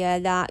easier,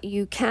 that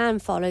you can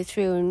follow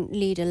through and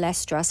lead a less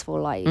stressful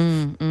life.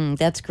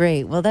 That's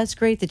great. Well, that's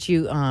great that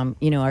you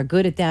are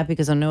good at that,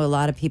 because I know a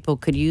lot of people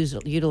could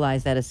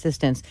utilize that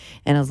assistance.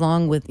 And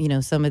along with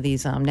some of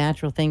these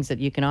natural things that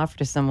you can offer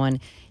to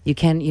someone, you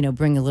can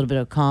bring a little bit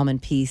of calm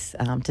and peace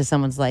to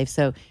someone's life.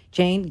 So,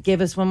 Jane,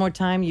 give us one more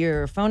time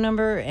your phone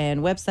number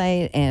and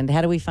website, and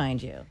how do we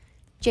find you?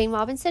 Jane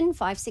Robinson,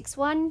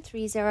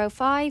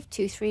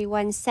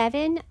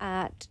 561-305-2317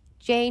 at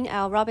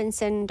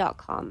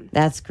janelrobinson.com.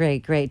 That's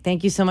great.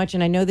 Thank you so much.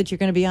 And I know that you're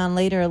going to be on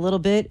later a little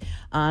bit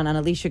on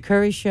Alicia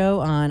Curry's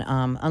show on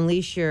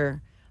Unleash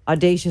Your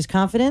Audacious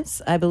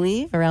Confidence, I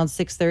believe, around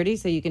 6:30.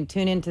 So you can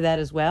tune into that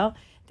as well.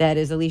 That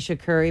is Alicia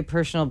Curry,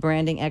 personal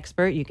branding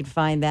expert. You can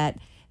find that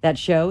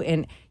show.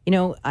 And,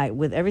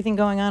 with everything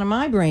going on in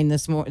my brain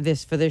for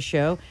this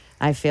show,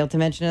 I failed to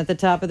mention at the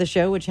top of the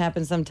show, which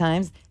happens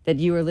sometimes, that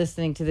you are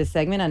listening to this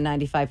segment on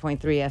 95.3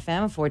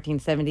 FM,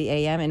 1470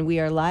 AM, and we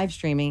are live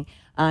streaming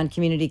on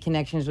Community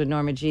Connections with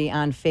Norma G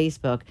on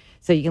Facebook.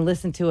 So you can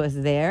listen to us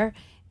there,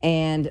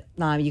 and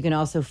you can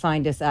also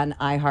find us on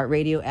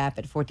iHeartRadio app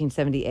at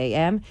 1470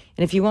 AM.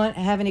 And if you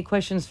have any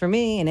questions for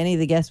me and any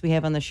of the guests we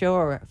have on the show,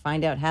 or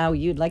find out how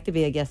you'd like to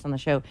be a guest on the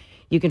show,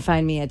 you can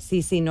find me at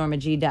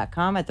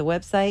ccnormag.com at the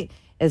website,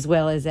 as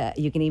well as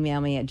you can email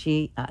me at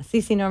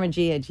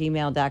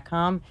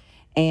ccnormag@gmail.com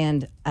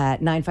and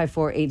at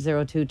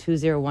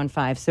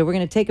 954-802-2015. So we're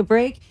going to take a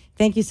break.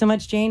 Thank you so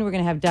much, Jane. We're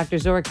going to have Dr.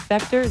 Zorik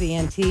Spector, the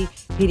NT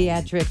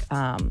pediatric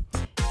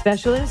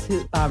specialist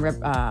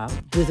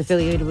who's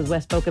affiliated with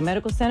West Boca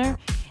Medical Center.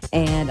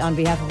 And on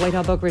behalf of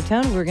Whitehall Boca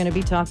Raton, we're going to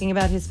be talking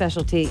about his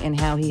specialty and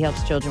how he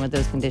helps children with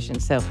those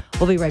conditions. So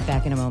we'll be right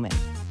back in a moment.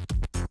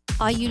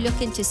 Are you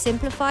looking to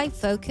simplify,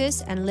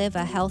 focus, and live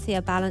a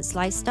healthier, balanced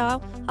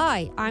lifestyle?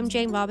 Hi, I'm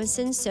Jane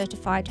Robinson,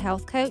 certified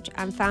health coach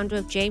and founder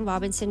of Jane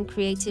Robinson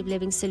Creative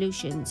Living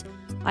Solutions.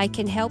 I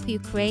can help you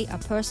create a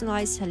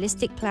personalized,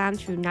 holistic plan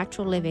through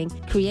natural living,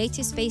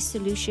 creative space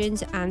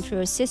solutions, and through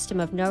a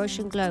system of Nourish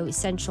and Glow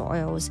essential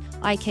oils.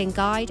 I can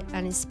guide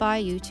and inspire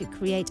you to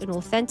create an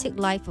authentic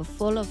life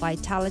full of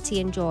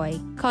vitality and joy.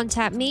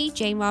 Contact me,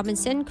 Jane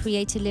Robinson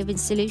Creative Living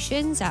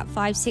Solutions, at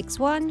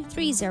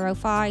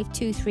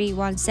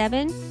 561-305-2317.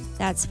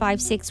 That's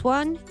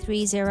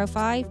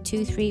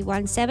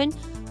 561-305-2317,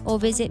 or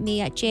visit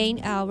me at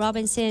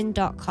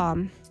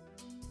janelrobinson.com.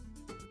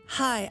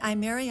 Hi,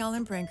 I'm Mary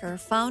Ellen Brinker,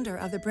 founder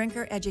of the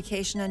Brinker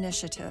Education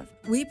Initiative.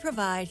 We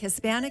provide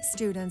Hispanic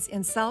students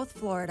in South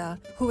Florida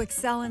who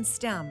excel in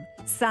STEM,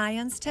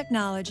 science,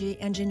 technology,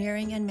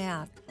 engineering, and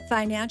math,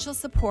 financial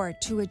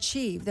support to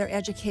achieve their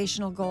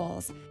educational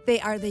goals. They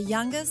are the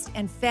youngest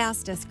and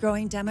fastest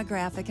growing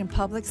demographic in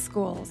public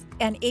schools,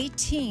 and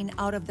 18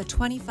 out of the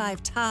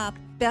 25 top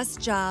best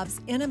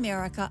jobs in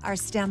America are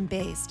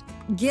STEM-based.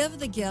 Give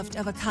the gift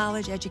of a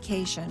college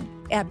education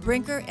at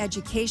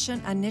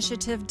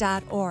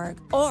brinkereducationinitiative.org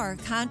or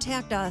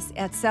contact us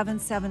at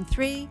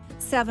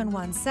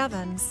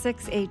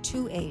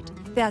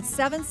 773-717-6828. That's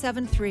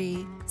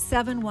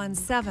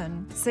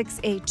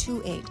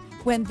 773-717-6828.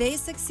 When they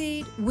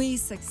succeed, we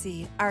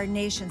succeed. Our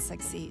nation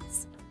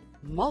succeeds.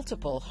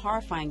 Multiple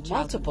horrifying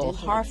childhood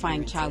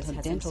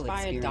dental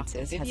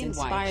experiences has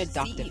inspired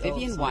Dr.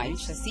 Vivian White,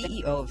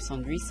 CEO of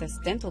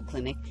Sonrisas Dental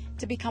Clinic,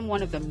 to become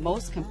one of the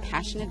most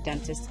compassionate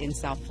dentists in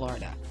South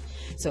Florida.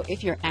 So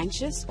if you're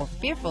anxious or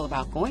fearful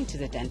about going to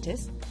the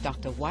dentist,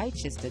 Dr.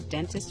 White is the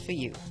dentist for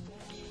you.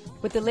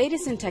 With the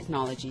latest in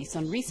technology,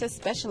 Sonrisas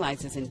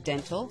specializes in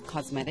dental,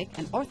 cosmetic,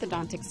 and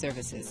orthodontic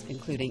services,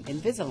 including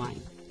Invisalign,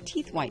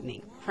 teeth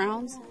whitening,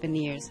 crowns,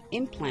 veneers,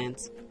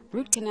 implants,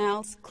 root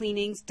canals,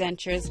 cleanings,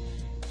 dentures,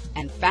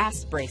 and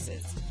fast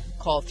braces.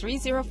 Call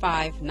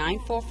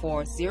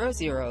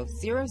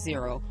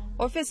 305-944-0000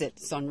 or visit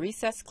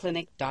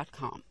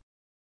sonrisasclinic.com.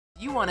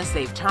 You want to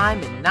save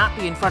time and not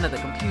be in front of the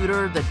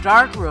computer, the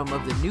dark room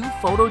of the new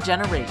photo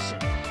generation.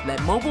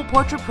 Let Mobile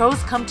Portrait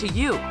Pros come to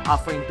you,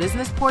 offering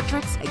business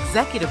portraits,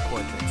 executive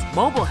portraits,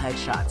 mobile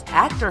headshots,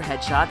 actor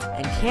headshots,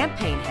 and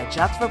campaign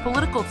headshots for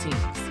political teams.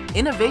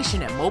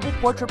 Innovation at Mobile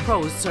Portrait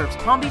Pros serves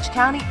Palm Beach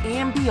County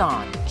and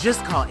beyond.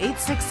 Just call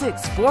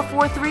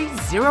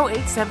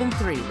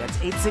 866-443-0873. That's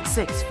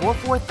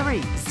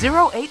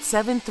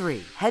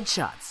 866-443-0873.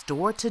 Headshots,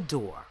 door to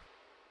door.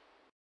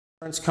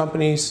 Insurance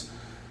companies,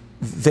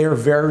 they're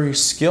very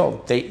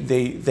skilled.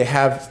 They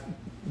have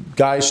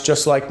guys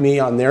just like me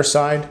on their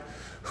side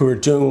who are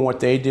doing what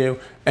they do,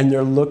 and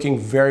they're looking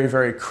very,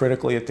 very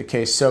critically at the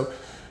case. So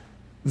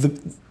the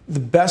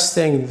best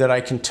thing that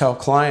I can tell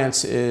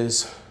clients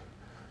is,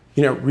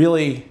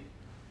 really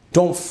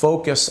don't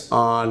focus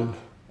on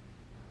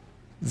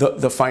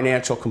the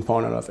financial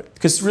component of it,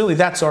 because really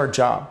that's our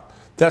job.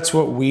 That's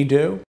what we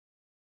do.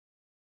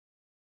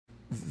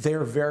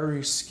 They're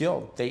very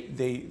skilled.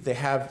 They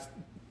have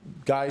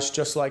guys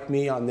just like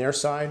me on their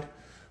side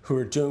who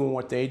are doing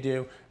what they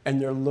do,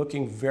 and they're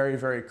looking very,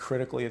 very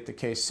critically at the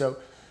case. So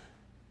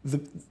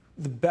the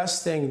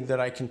best thing that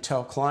I can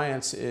tell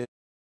clients is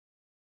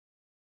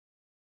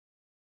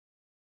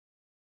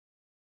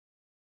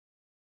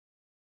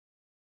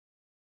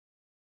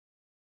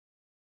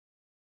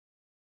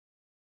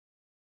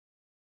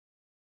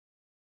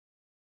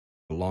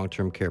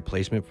long-term care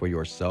placement for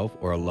yourself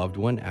or a loved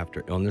one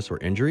after illness or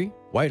injury?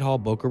 Whitehall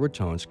Boca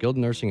Raton Skilled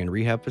Nursing and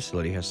Rehab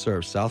Facility has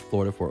served South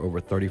Florida for over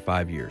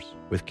 35 years.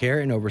 With care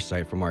and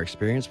oversight from our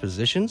experienced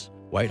physicians,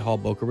 Whitehall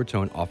Boca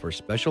Raton offers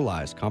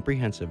specialized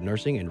comprehensive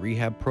nursing and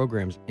rehab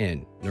programs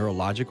in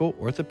neurological,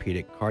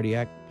 orthopedic,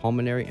 cardiac,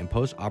 pulmonary, and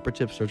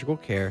post-operative surgical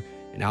care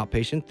and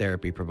outpatient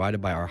therapy provided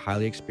by our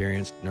highly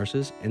experienced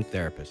nurses and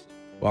therapists.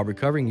 While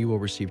recovering, you will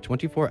receive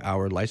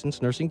 24-hour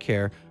licensed nursing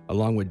care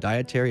along with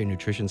dietary and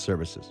nutrition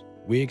services.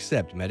 We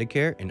accept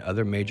Medicare and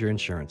other major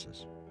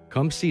insurances.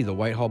 Come see the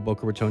Whitehall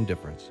Boca Raton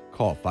difference.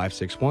 Call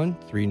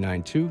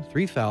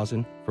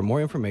 561-392-3000 for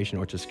more information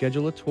or to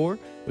schedule a tour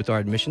with our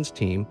admissions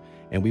team,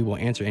 and we will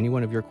answer any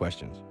one of your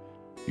questions.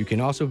 You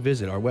can also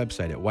visit our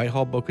website at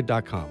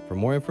whitehallboca.com. For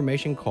more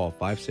information, call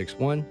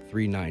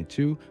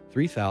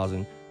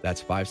 561-392-3000.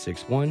 That's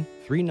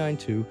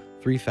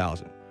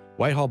 561-392-3000.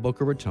 Whitehall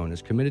Boca Raton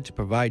is committed to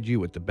provide you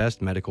with the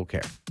best medical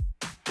care.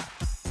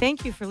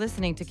 Thank you for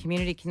listening to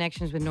Community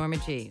Connections with Norma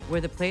G.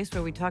 We're the place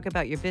where we talk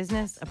about your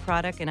business, a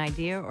product, an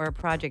idea, or a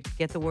project to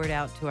get the word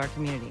out to our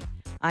community.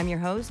 I'm your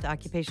host,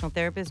 occupational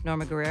therapist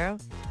Norma Guerrero.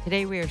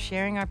 Today we are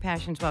sharing our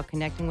passions while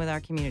connecting with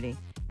our community.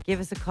 Give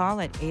us a call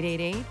at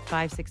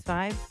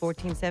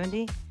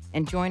 888-565-1470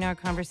 and join our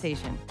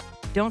conversation.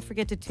 Don't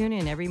forget to tune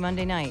in every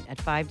Monday night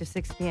at 5 to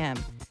 6 p.m.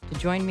 to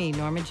join me,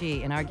 Norma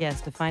G, and our guests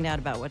to find out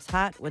about what's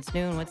hot, what's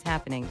new, and what's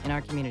happening in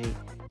our community.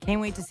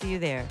 Can't wait to see you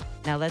there.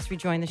 Now let's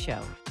rejoin the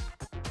show.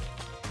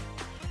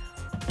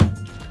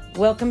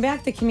 Welcome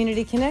back to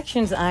Community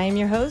Connections. I am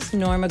your host,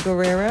 Norma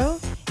Guerrero,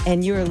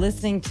 and you are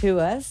listening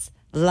to us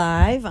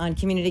live on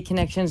Community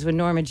Connections with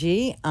Norma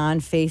G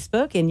on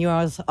Facebook, and you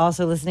are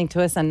also listening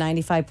to us on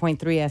 95.3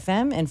 FM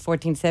and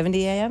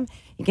 1470 AM.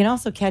 You can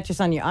also catch us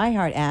on your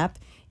iHeart app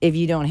if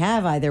you don't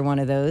have either one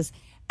of those,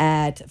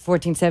 at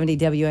 1470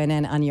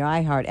 WNN on your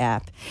iHeart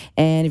app.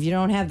 And if you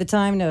don't have the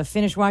time to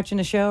finish watching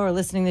the show or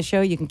listening to the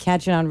show, you can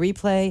catch it on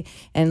replay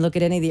and look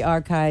at any of the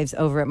archives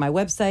over at my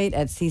website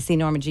at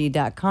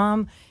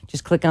ccnormag.com.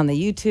 Just click on the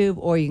YouTube,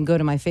 or you can go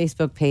to my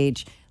Facebook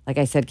page, like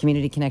I said,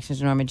 Community Connections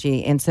with Norma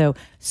G. And so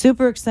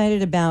super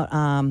excited about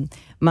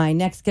my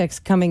next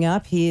guest coming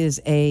up. He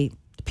is a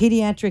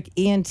pediatric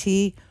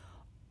ENT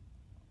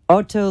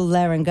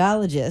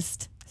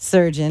otolaryngologist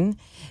surgeon,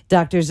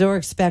 Dr.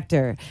 Zork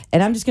Spector.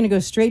 And I'm just going to go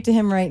straight to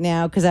him right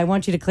now because I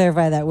want you to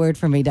clarify that word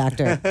for me,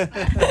 doctor.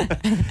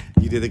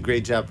 You did a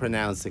great job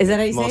pronouncing Is that it.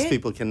 how you say Most it?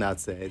 people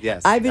cannot say it.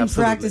 Yes, I've been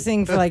absolutely.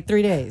 practicing for like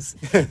 3 days.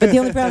 But the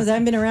only problem is I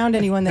haven't been around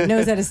anyone that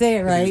knows how to say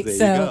it right. There you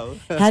So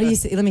go. how do you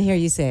say, let me hear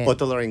you say it.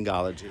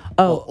 Otolaryngology.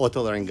 Oh.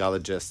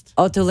 Otolaryngologist.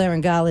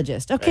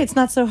 Otolaryngologist. Okay, Right. It's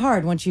not so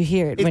hard once you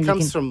hear it. It when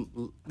comes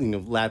you can...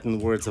 from Latin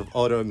words of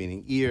oto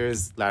meaning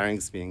ears,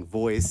 larynx meaning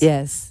voice.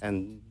 Yes.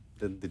 And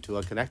the two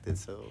are connected.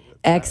 So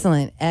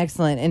Excellent,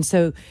 excellent. And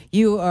so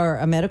you are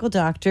a medical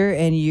doctor,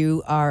 and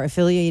you are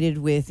affiliated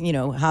with,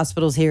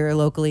 hospitals here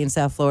locally in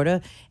South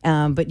Florida.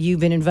 But you've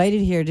been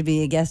invited here to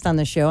be a guest on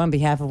the show on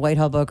behalf of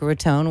Whitehall Boca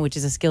Raton, which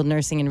is a skilled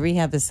nursing and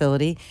rehab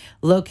facility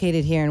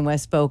located here in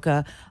West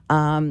Boca.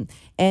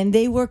 And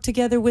they work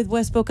together with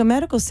West Boca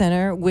Medical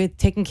Center with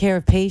taking care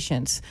of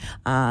patients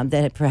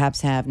that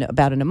perhaps have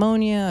about a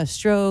pneumonia, a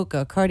stroke,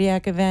 a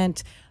cardiac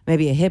event,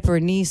 maybe a hip or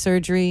knee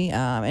surgery,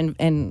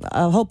 and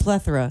a whole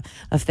plethora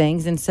of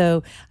things. And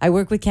so I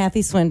work with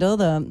Kathy Swindle,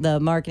 the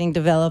marketing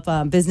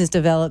business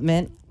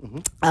development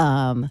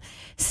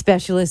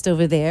specialist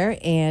over there,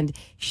 and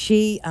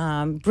she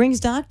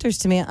brings doctors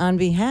to me on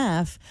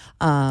behalf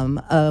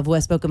of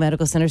West Boca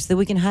Medical Center so that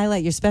we can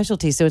highlight your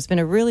specialty. So it's been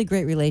a really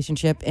great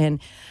relationship. And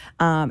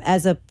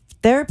as a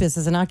therapist,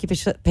 as an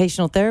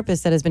occupational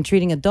therapist that has been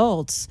treating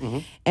adults,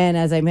 and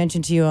as I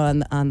mentioned to you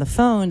on the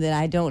phone that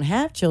I don't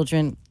have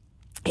children,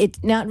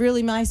 it's not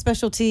really my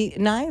specialty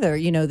neither,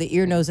 the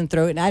ear, nose, and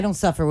throat, and I don't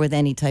suffer with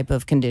any type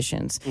of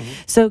conditions.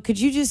 So could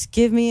you just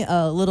give me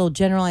a little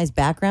generalized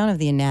background of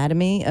the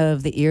anatomy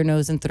of the ear,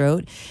 nose, and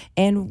throat?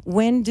 And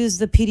when does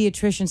the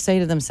pediatrician say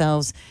to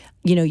themselves,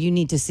 you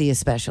need to see a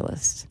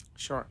specialist?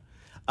 Sure.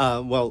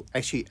 Well,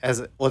 actually,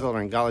 as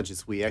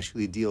otolaryngologists, we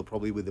actually deal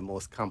probably with the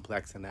most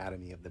complex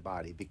anatomy of the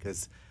body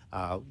because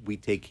we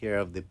take care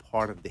of the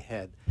part of the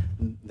head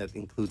that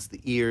includes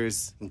the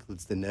ears,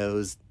 includes the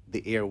nose,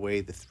 the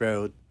airway, the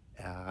throat,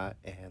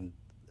 and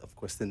of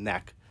course the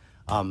neck.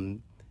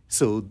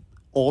 So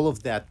all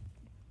of that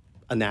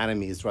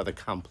anatomy is rather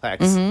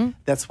complex.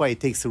 That's why it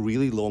takes a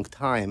really long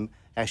time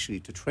actually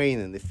to train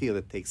in the field.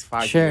 It takes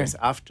 5 years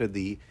after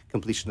the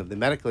completion of the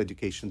medical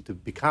education to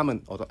become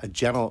a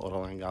general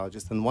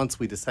otolaryngologist. And once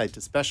we decide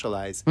to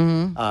specialize,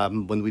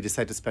 when we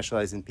decide to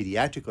specialize in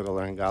pediatric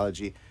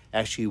otolaryngology,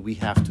 actually we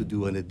have to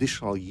do an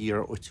additional year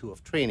or two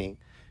of training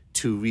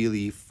to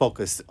really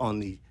focus on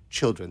the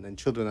children. And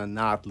children are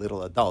not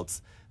little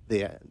adults.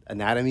 Their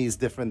anatomy is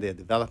different, their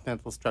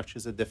developmental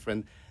structures are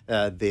different,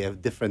 they are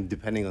different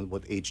depending on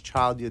what age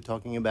child you're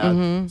talking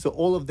about. So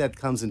all of that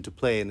comes into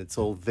play, and it's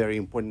all very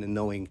important in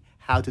knowing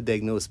how to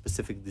diagnose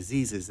specific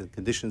diseases and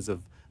conditions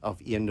of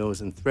ear, nose,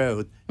 and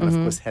throat, and of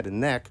course head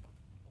and neck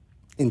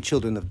in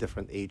children of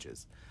different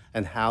ages,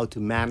 and how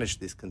to manage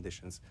these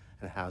conditions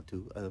and how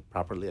to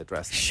properly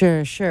address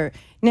them. Sure.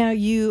 Now,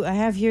 I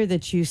have here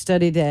that you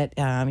studied at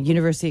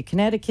University of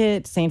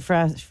Connecticut, St.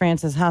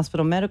 Francis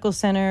Hospital Medical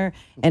Center,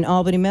 and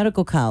Albany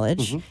Medical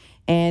College.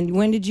 And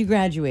when did you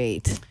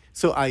graduate?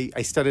 So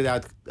I studied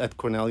out at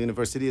Cornell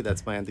University.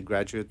 That's my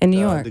undergraduate in New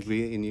York.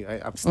 degree in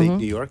upstate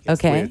New York. Yes,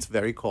 okay. Where it's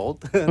very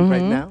cold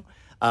right now.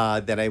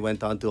 Then I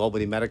went on to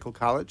Albany Medical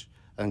College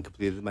and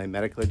completed my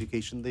medical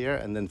education there.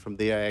 And then from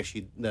there, I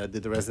actually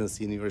did the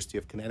residency in the University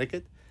of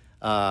Connecticut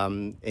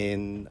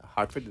in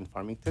Hartford and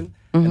Farmington.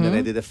 And then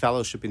I did a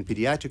fellowship in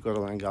pediatric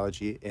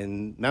otolaryngology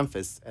in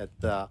Memphis at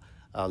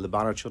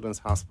Lebano Children's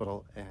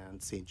Hospital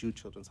and St. Jude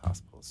Children's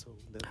Hospital. So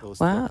those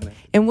two are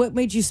connected. And what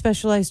made you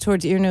specialize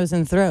towards ear, nose,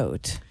 and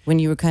throat when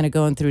you were kind of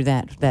going through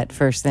that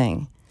first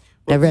thing,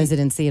 the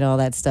residency and all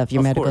that stuff,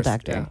 your medical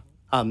doctor?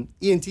 Yeah.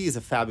 ENT is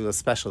a fabulous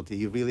specialty.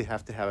 You really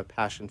have to have a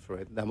passion for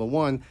it. Number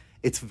one,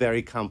 it's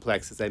very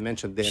complex. As I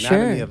mentioned, the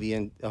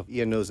anatomy of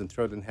ear, nose, and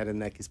throat and head and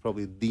neck is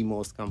probably the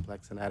most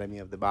complex anatomy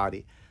of the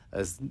body,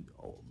 as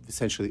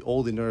essentially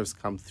all the nerves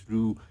come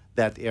through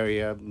that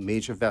area,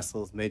 major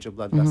vessels, major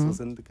blood vessels,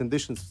 and the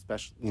conditions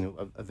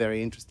are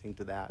very interesting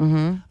to that.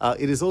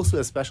 It is also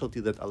a specialty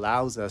that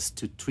allows us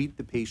to treat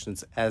the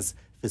patients as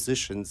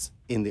physicians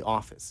in the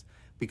office,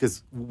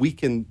 because we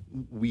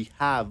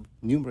have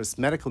numerous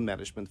medical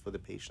management for the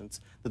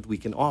patients that we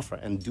can offer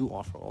and do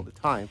offer all the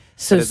time.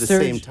 So but at the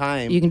same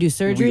time, you can do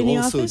surgery in the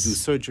office? We also do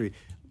surgery.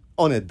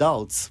 On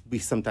adults, we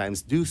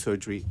sometimes do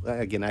surgery.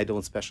 Again, I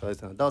don't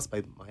specialize in adults,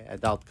 but my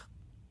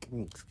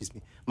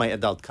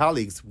adult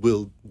colleagues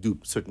will do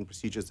certain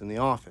procedures in the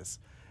office.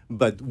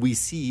 But we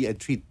see and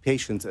treat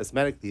patients as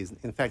medically.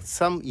 In fact,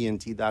 some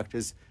ENT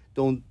doctors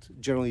don't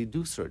generally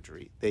do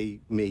surgery. They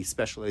may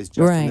specialize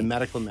just in the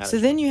medical management. So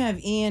then you have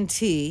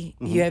ENT,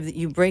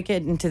 you break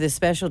it into the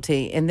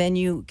specialty, and then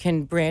you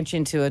can branch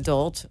into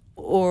adult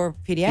or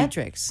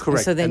pediatrics.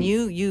 Correct. So then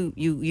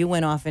you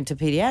went off into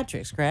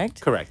pediatrics,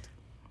 correct? Correct.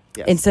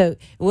 Yes. And so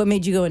what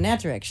made you go in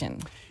that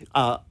direction?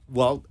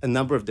 Well, a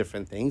number of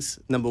different things.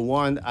 Number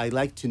one, I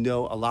like to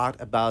know a lot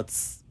about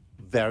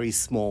very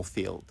small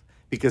field,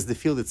 because the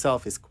field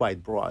itself is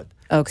quite broad.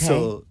 Okay.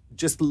 So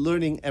just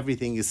learning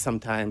everything is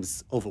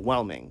sometimes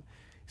overwhelming.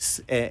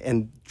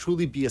 And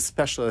truly be a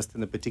specialist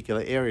in a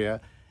particular area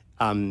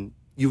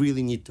you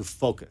really need to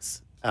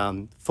focus.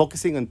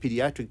 Focusing on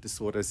pediatric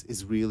disorders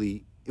is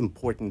really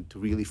important to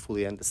really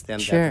fully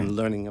understand Sure. that and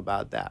learning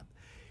about that.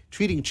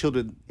 Treating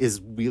children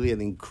is really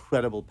an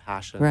incredible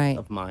passion Right.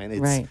 of mine.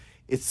 Right.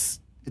 It's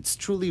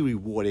truly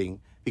rewarding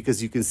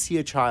because you can see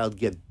a child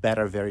get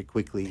better very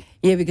quickly.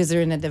 Yeah, because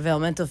they're in a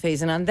developmental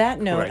phase. And on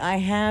that note,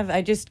 Correct.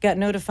 I just got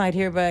notified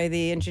here by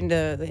the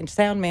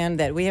sound man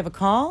that we have a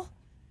call.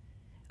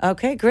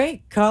 Okay,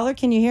 great. Caller,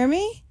 can you hear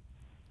me?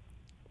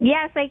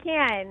 Yes, I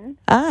can.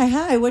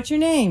 Hi. What's your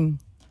name?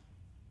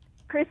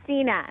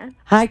 Christina.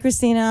 Hi,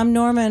 Christina. I'm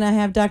Norma, and I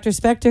have Dr.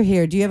 Spector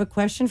here. Do you have a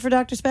question for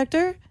Dr.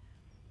 Spector?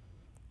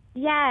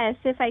 Yes,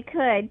 if I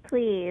could,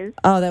 please.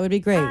 Oh, that would be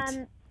great.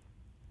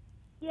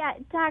 Yeah,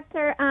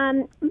 doctor,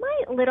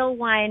 my little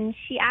one,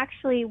 she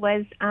actually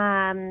was,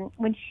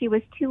 when she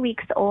was 2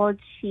 weeks old,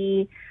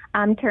 she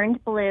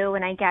turned blue,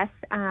 and I guess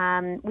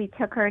we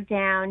took her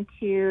down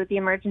to the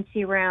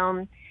emergency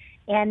room,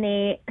 and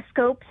they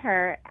scoped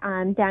her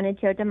down at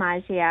Joe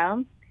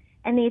DiMaggio,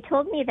 and they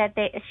told me that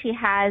she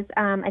has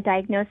a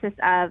diagnosis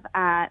of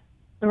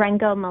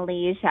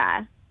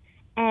laryngomalacia.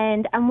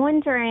 And I'm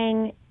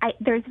wondering,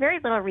 there's very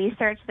little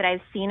research that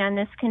I've seen on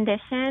this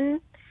condition,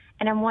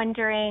 and I'm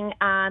wondering,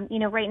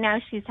 right now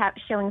she's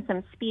showing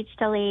some speech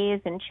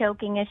delays and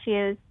choking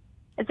issues.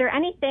 Is there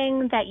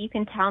anything that you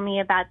can tell me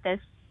about this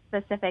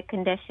specific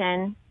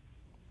condition?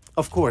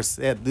 Of course,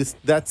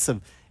 that's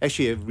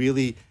actually a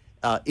really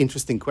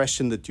interesting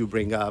question that you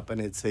bring up, and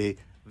it's a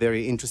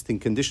very interesting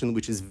condition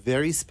which is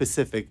very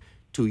specific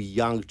to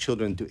young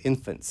children, to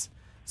infants.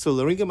 So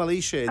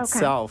laryngomalacia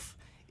itself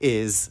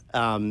is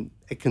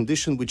a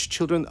condition which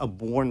children are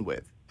born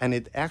with, and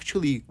it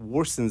actually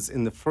worsens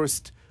in the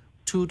first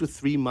 2 to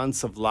 3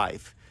 months of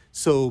life.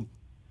 So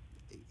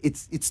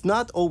it's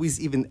not always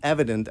even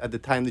evident at the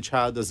time the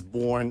child is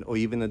born, or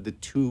even at the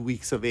 2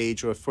 weeks of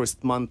age, or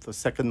first month or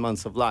second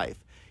months of life.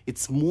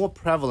 It's more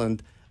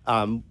prevalent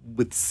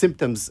with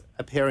symptoms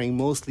appearing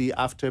mostly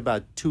after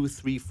about 2,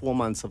 3, 4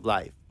 months of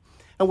life.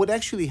 And what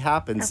actually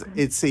happens,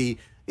 it's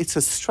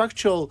a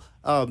structural,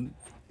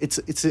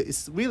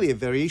 it's really a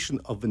variation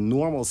of the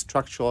normal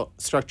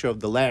structure of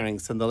the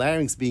larynx, and the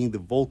larynx being the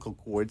vocal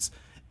cords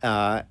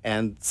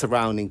and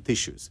surrounding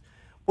tissues.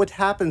 What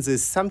happens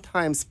is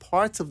sometimes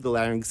parts of the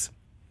larynx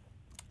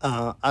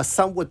are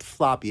somewhat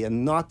floppy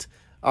and not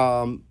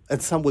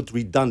and somewhat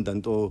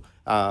redundant, or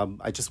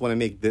I just want to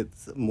make the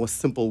more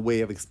simple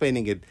way of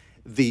explaining it.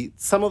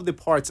 Some of the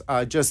parts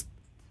are just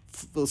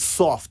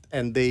soft,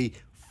 and they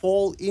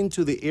fall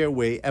into the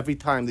airway every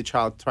time the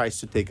child tries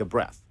to take a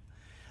breath.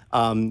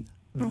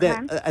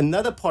 Then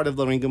another part of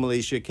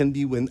laryngomalacia can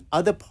be when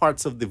other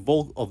parts of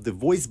the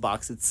voice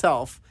box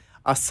itself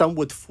are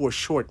somewhat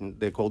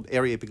foreshortened. They're called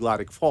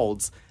aryepiglottic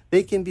folds.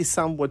 They can be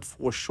somewhat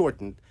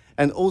foreshortened,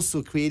 and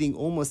also creating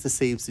almost the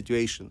same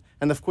situation.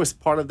 And of course,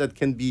 part of that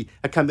can be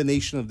a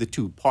combination of the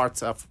two.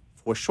 Parts are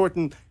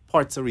foreshortened,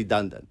 parts are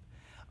redundant.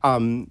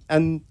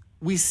 And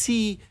we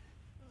see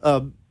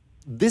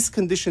this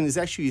condition is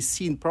actually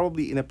seen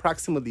probably in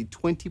approximately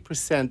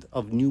 20%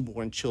 of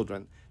newborn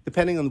children.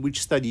 Depending on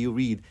which study you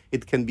read,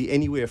 it can be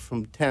anywhere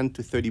from 10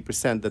 to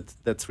 30%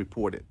 that's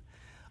reported.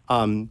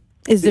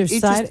 Is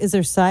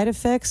there side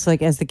effects,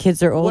 like as the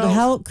kids are older?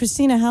 Well,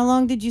 Christina, how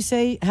old did you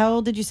say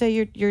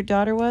your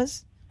daughter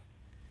was?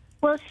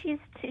 Well,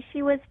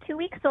 she was 2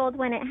 weeks old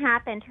when it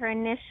happened, her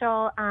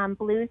initial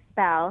blue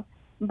spell,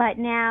 but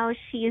now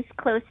she's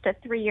close to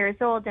 3 years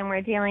old, and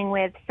we're dealing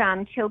with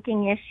some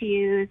choking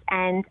issues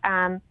and,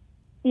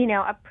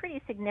 a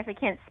pretty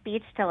significant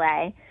speech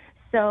delay.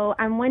 So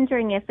I'm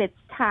wondering if it's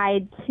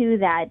tied to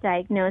that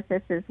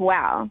diagnosis as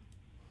well.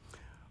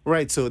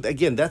 Right. So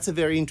again, that's a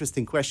very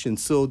interesting question.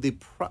 So the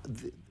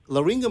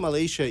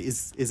laryngomalacia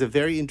is a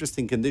very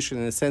interesting condition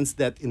in the sense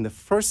that in the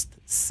first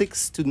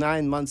 6 to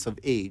 9 months of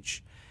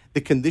age,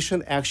 the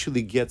condition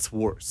actually gets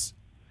worse.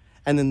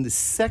 And in the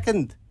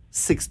second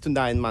 6 to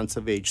 9 months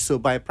of age, so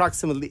by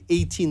approximately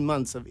 18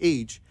 months of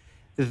age,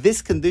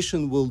 this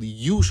condition will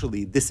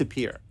usually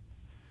disappear.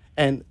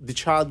 And the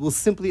child will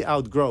simply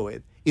outgrow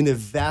it in a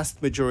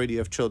vast majority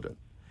of children.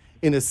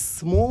 In a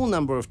small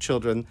number of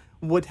children,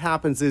 what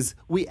happens is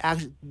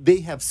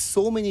they have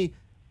so many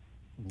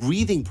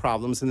breathing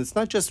problems, and it's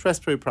not just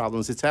respiratory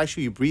problems, it's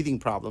actually breathing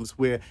problems,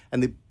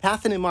 and the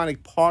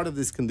pathognomonic part of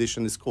this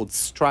condition is called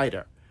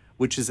stridor,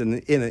 which is in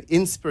an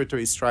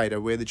inspiratory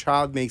stridor, where the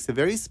child makes a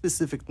very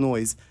specific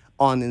noise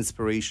on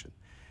inspiration.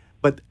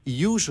 But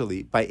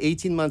usually, by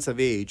 18 months of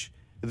age,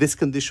 this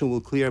condition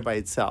will clear by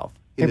itself.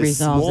 In a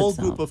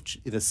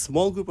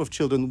small group of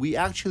children, we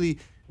actually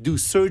do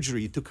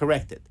surgery to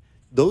correct it.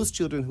 Those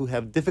children who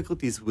have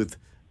difficulties with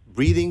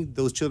breathing,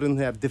 those children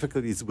who have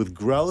difficulties with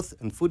growth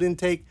and food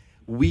intake,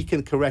 we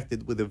can correct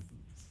it with a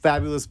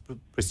fabulous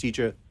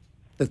procedure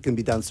that can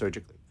be done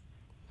surgically.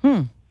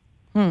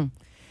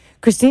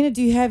 Christina,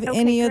 do you have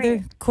any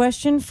other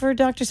question for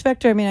Dr.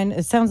 Spector? I mean,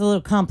 it sounds a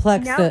little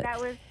complex. No, that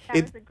was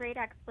a great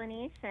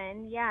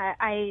explanation. Yeah,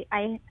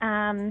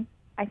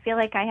 I feel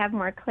like I have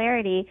more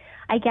clarity.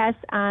 I guess,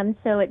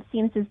 so it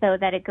seems as though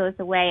that it goes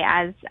away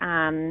as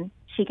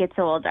she gets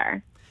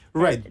older.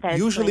 Right. that it's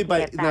Usually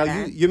going to get now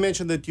better. you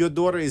mentioned that your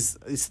daughter is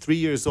 3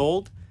 years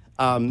old.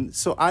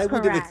 So I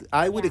would Correct,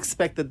 I would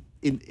expect that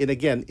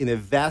in a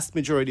vast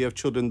majority of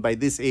children by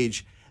this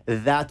age,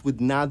 that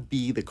would not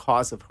be the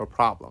cause of her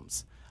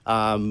problems.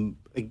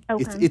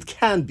 It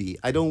can be.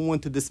 I don't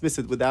want to dismiss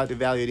it without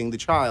evaluating the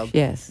child.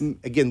 Yes.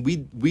 Again,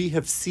 we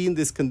have seen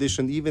this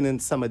condition even in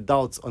some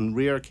adults on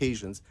rare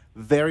occasions,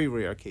 very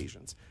rare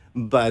occasions.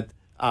 But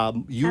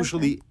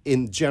usually,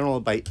 in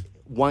general, by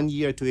 1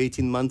 year to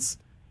 18 months,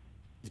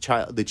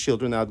 the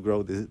children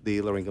outgrow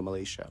the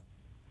laryngomalacia.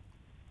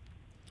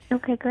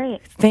 Okay,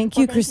 great. Thank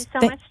you, Thank you so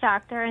much,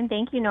 Doctor, and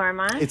thank you,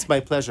 Norma. It's my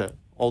pleasure.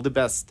 All the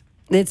best.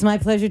 It's my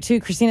pleasure, too.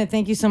 Christina,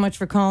 thank you so much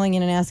for calling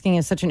in and asking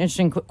us such an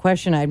interesting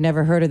question. I've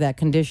never heard of that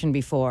condition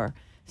before.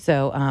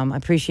 So I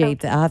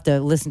appreciate that. I'll have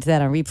to listen to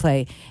that on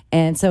replay.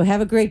 And so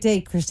have a great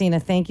day, Christina.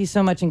 Thank you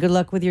so much, and good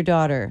luck with your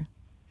daughter.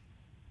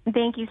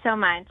 Thank you so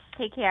much.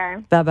 Take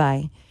care.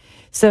 Bye-bye.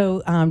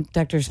 So,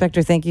 Dr.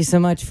 Spector, thank you so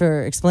much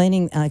for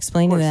explaining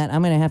that.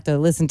 I'm going to have to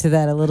listen to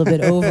that a little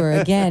bit over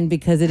again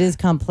because it is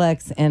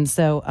complex. And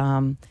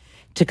so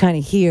to kind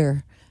of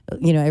hear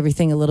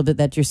everything a little bit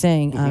that you're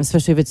saying,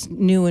 especially if it's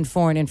new and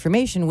foreign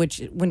information,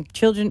 which when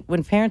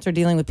parents are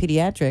dealing with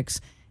pediatrics,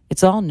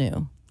 it's all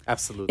new.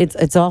 Absolutely.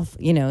 It's all,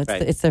 right.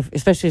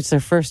 Especially it's their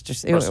first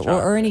child,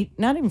 or any,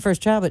 not even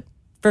first child, but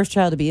first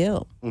child to be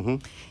ill.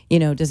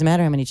 It doesn't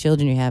matter how many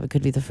children you have. It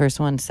could be the first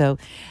one. So,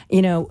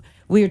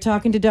 we are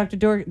talking to Dr.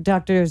 Zorik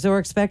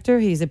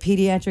Spector. He's a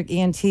pediatric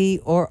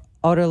ENT or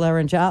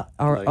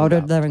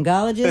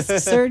otolaryngologist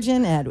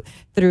surgeon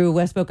through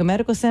West Boca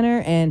Medical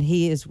Center, and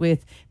he is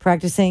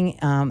practicing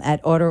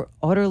at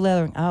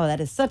that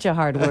is such a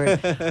hard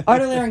word.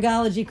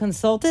 Otolaryngology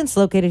Consultants,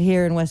 located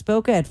here in West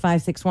Boca at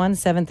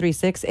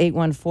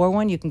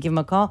 561-736-8141. You can give him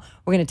a call.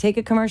 We're going to take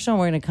a commercial,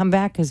 and we're going to come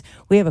back because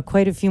we have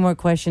quite a few more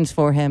questions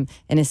for him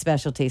in his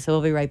specialty. So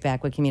we'll be right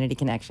back with Community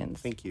Connections.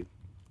 Thank you.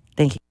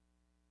 Thank you.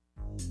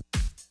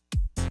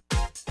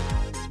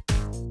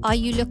 Are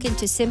you looking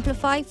to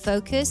simplify,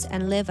 focus,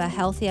 and live a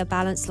healthier,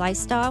 balanced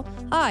lifestyle?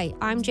 Hi,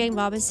 I'm Jane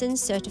Robinson,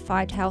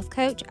 certified health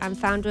coach and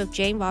founder of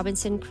Jane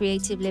Robinson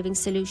Creative Living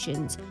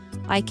Solutions.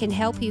 I can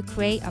help you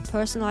create a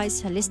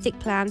personalized, holistic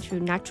plan through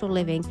natural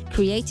living,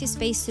 creative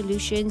space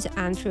solutions,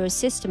 and through a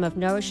system of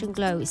Nourish and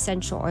Glow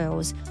essential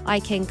oils. I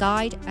can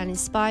guide and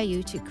inspire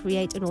you to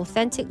create an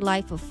authentic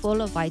life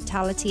full of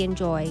vitality and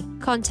joy.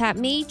 Contact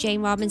me,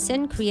 Jane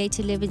Robinson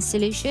Creative Living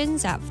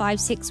Solutions, at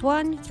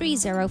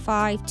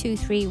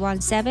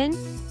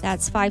 561-305-2317.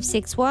 That's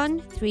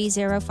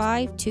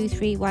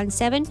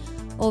 561-305-2317,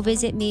 or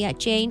visit me at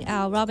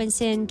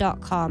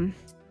janelrobinson.com.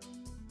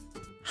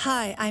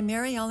 Hi, I'm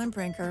Mary Ellen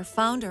Brinker,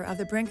 founder of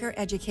the Brinker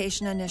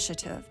Education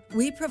Initiative.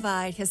 We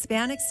provide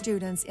Hispanic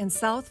students in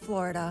South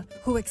Florida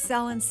who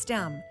excel in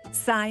STEM,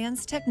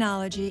 science,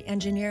 technology,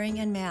 engineering,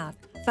 and math,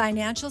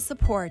 financial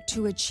support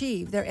to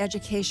achieve their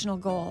educational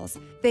goals.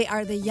 They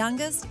are the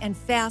youngest and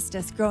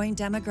fastest growing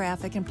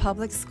demographic in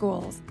public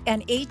schools,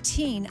 and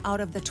 18 out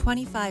of the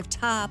 25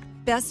 top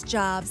best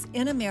jobs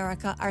in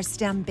America are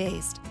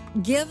STEM-based.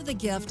 Give the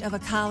gift of a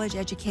college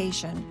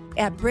education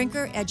at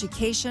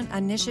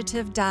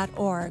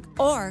brinkereducationinitiative.org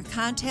or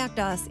contact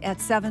us at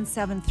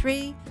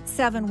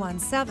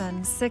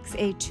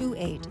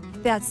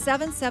 773-717-6828. That's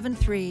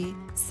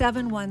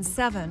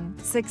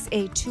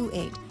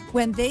 773-717-6828.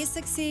 When they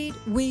succeed,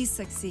 we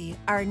succeed.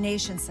 Our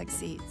nation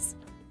succeeds.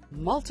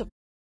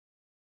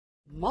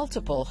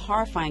 Multiple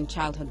horrifying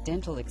childhood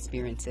dental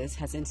experiences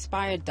has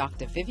inspired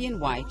Dr. Vivian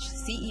Weich,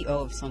 CEO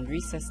of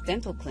Sonrisas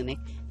Dental Clinic,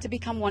 to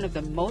become one of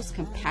the most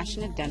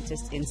compassionate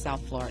dentists in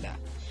South Florida.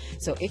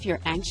 So if you're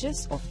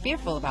anxious or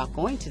fearful about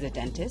going to the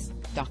dentist,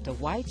 Dr.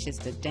 Weich is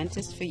the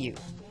dentist for you.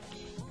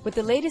 With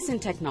the latest in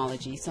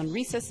technology,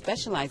 Sonrisas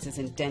specializes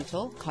in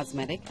dental,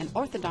 cosmetic, and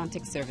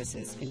orthodontic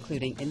services,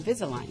 including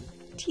Invisalign,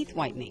 teeth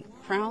whitening,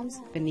 crowns,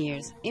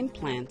 veneers,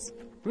 implants,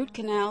 root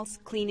canals,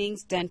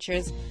 cleanings,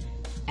 dentures,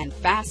 and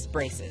fast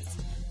braces.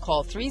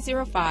 Call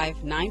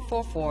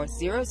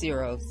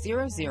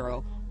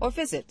 305-944-0000 or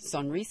visit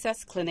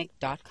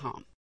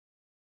sonrisasclinic.com.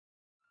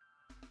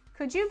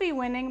 Could you be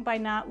winning by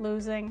not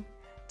losing?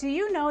 Do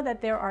you know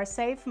that there are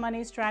safe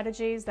money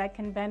strategies that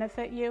can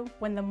benefit you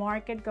when the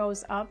market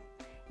goes up,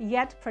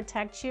 yet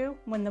protect you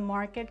when the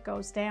market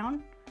goes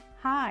down?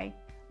 Hi,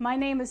 my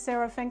name is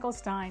Sarah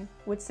Finkelstein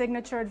with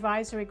Signature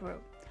Advisory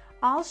Group.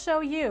 I'll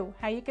show you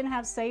how you can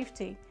have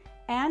safety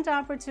and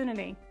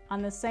opportunity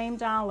on the same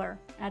dollar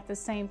at the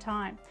same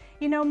time.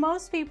 You know,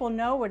 most people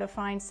know where to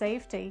find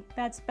safety,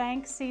 that's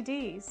bank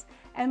CDs,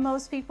 and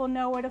most people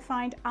know where to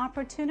find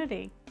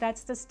opportunity,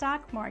 that's the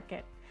stock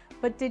market.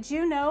 But did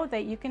you know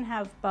that you can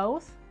have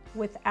both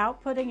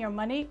without putting your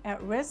money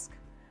at risk?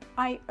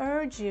 I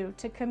urge you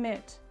to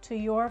commit to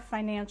your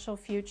financial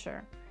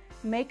future.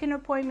 Make an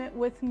appointment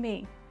with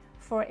me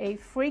for a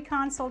free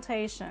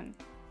consultation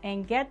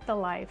and get the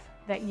life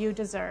that you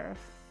deserve.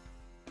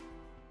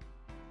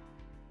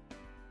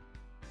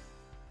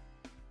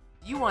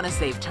 You want to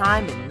save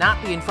time and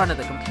not be in front of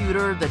the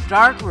computer, the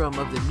dark room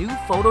of the new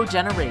photo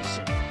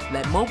generation.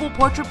 Let Mobile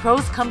Portrait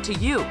Pros come to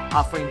you,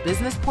 offering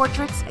business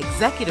portraits,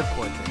 executive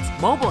portraits,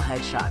 mobile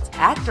headshots,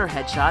 actor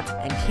headshots,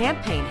 and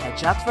campaign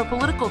headshots for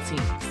political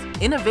teams.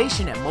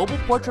 Innovation at Mobile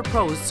Portrait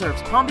Pros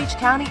serves Palm Beach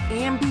County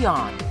and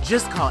beyond.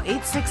 Just call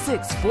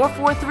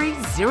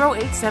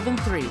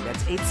 866-443-0873.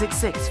 That's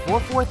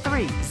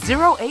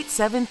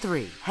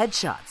 866-443-0873.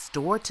 Headshots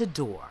door to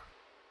door.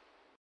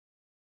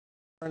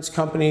 Insurance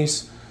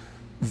companies,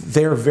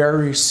 they're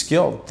very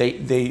skilled.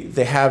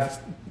 They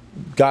have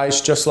guys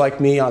just like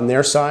me on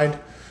their side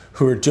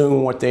who are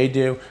doing what they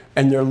do,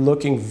 and they're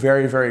looking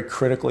very, very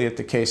critically at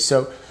the case.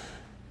 So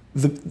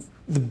the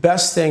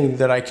best thing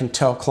that I can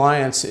tell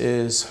clients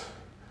is,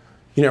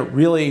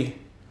 really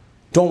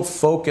don't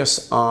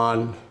focus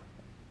on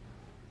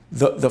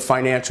the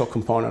financial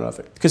component of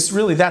it, because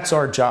really that's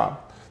our job.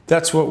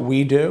 That's what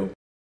we do.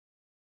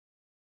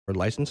 For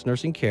licensed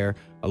nursing care,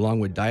 along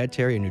with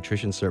dietary and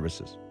nutrition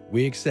services.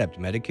 We accept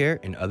Medicare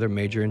and other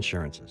major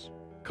insurances.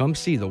 Come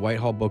see the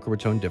Whitehall Boca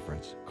Raton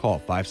difference.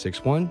 Call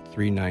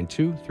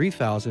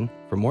 561-392-3000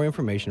 for more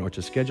information or to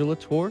schedule a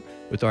tour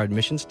with our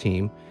admissions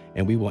team,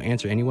 and we will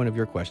answer any one of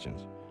your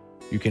questions.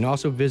 You can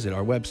also visit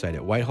our website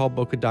at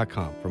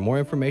whitehallboca.com. For more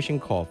information,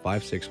 call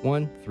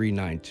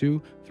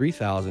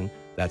 561-392-3000.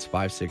 That's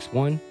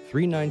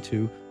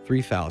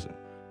 561-392-3000.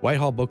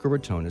 Whitehall Boca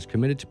Raton is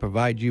committed to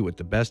provide you with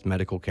the best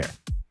medical care.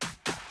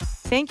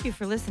 Thank you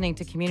for listening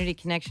to Community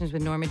Connections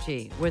with Norma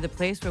G. We're the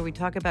place where we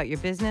talk about your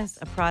business,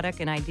 a product,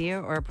 an idea,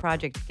 or a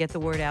project to get the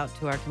word out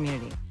to our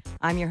community.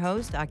 I'm your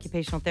host,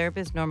 occupational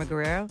therapist Norma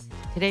Guerrero.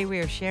 Today we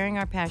are sharing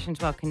our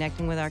passions while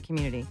connecting with our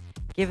community.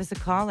 Give us a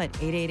call at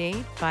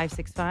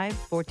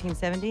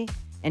 888-565-1470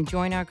 and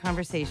join our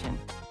conversation.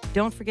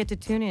 Don't forget to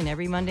tune in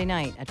every Monday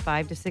night at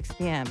 5 to 6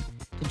 p.m.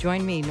 to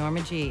join me, Norma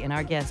G, and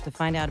our guests to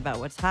find out about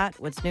what's hot,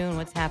 what's new, and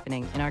what's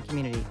happening in our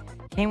community.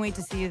 Can't wait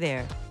to see you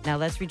there. Now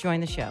let's rejoin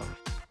the show.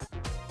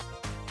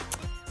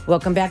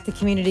 Welcome back to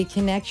Community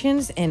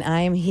Connections, and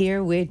I am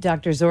here with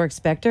Dr. Zorik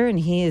Spector, and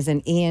he is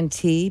an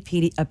ENT, a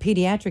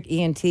pediatric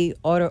ENT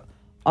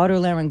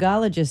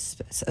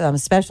otolaryngologist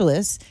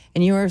specialist,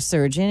 and you're a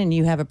surgeon, and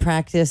you have a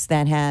practice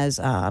that has,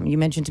 you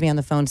mentioned to me on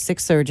the phone,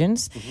 6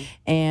 surgeons,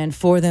 and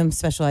 4 of them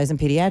specialize in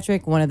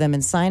pediatric, 1 of them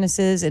in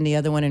sinuses, and the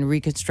other one in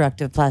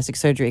reconstructive plastic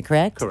surgery,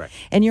 correct? Correct.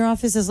 And your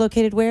office is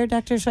located where,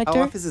 Dr. Spector?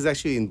 Our office is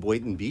actually in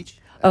Boynton Beach.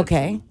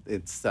 Okay.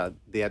 It's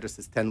the address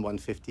is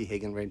 10150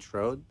 Hagen Range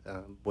Road.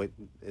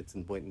 It's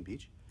in Boynton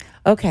Beach.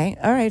 Okay.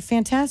 All right.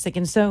 Fantastic.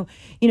 And so,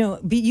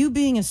 you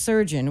being a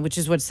surgeon, which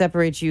is what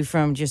separates you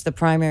from just the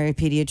primary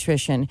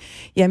pediatrician,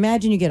 I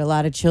imagine you get a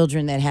lot of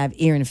children that have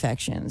ear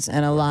infections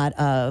and a lot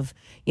of,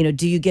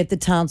 do you get the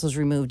tonsils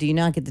removed? Do you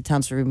not get the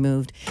tonsils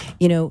removed?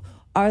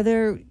 Are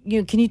there,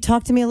 can you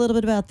talk to me a little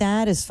bit about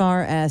that as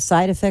far as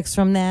side effects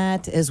from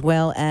that, as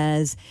well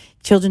as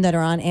children that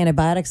are on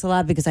antibiotics a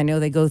lot? Because I know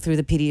they go through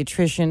the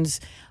pediatricians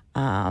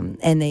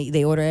and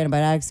they order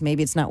antibiotics.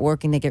 Maybe it's not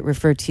working. They get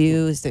referred to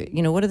you. Is there,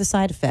 what are the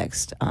side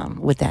effects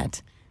with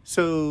that?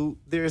 So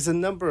there's a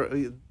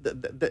number,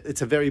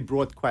 it's a very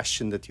broad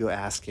question that you're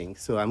asking.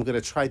 So I'm going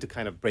to try to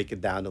kind of break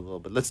it down a little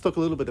bit. Let's talk a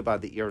little bit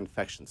about the ear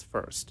infections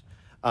first.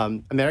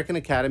 American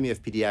Academy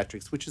of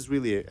Pediatrics, which is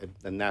really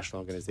a national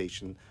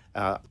organization,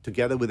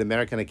 together with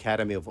American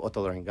Academy of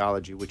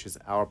Otolaryngology, which is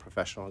our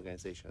professional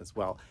organization as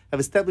well, have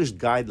established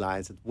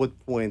guidelines at what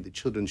point the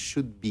children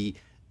should be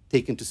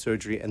taken to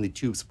surgery and the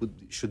tubes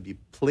should be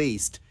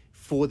placed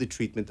for the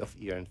treatment of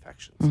ear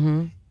infections.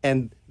 Mm-hmm.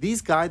 And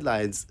these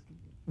guidelines,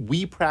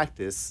 we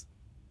practice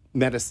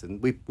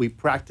medicine. We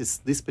practice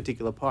this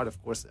particular part,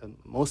 of course, and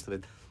most of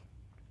it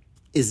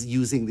is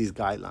using these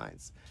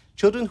guidelines.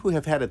 Children who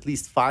have had at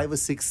least 5 or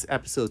 6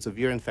 episodes of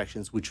ear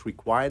infections which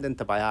required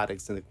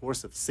antibiotics in the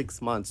course of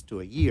 6 months to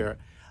a year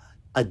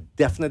are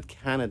definite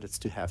candidates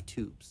to have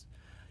tubes.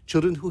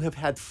 Children who have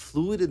had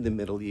fluid in the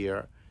middle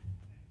ear,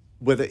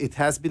 whether it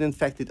has been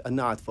infected or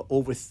not, for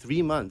over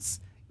 3 months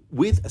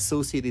with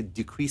associated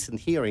decrease in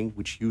hearing,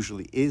 which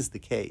usually is the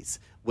case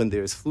when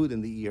there is fluid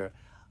in the ear,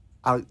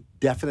 are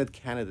definite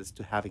candidates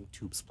to having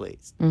tubes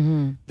placed.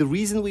 Mm-hmm. The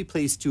reason we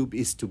place tube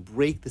is to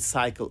break the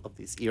cycle of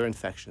these ear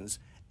infections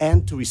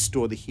and to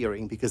restore the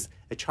hearing, because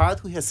a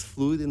child who has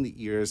fluid in the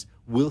ears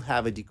will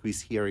have a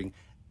decreased hearing.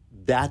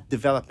 That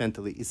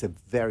developmentally is a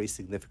very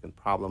significant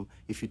problem.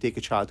 If you take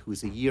a child who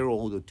is a year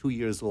old or 2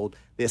 years old,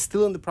 they're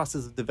still in the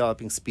process of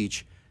developing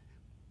speech,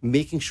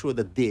 making sure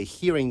that they're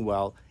hearing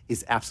well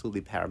is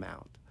absolutely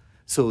paramount.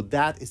 So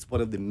that is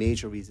one of the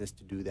major reasons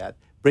to do that.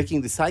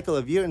 Breaking the cycle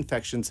of ear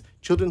infections,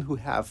 children who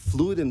have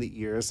fluid in the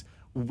ears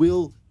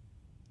will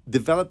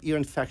develop ear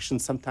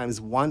infections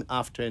sometimes one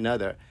after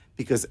another,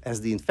 because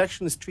as the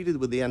infection is treated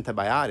with the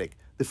antibiotic,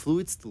 the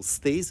fluid still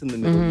stays in the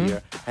middle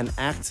ear and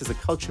acts as a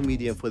culture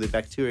medium for the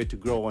bacteria to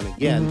grow on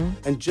again.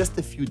 And just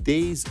a few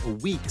days or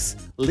weeks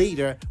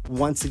later,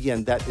 once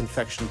again, that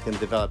infection can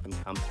develop and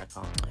come back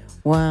on.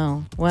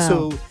 Wow. Wow.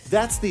 So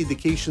that's the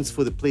indications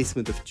for the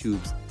placement of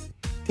tubes.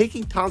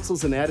 Taking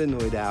tonsils and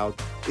adenoid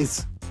out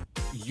is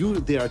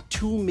there are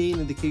 2 main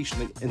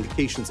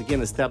indications,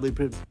 again, established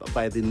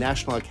by the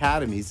national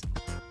academies.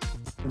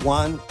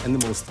 One, and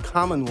the most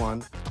common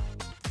one,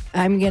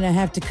 I'm going to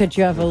have to cut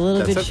you off a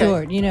little bit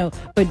short,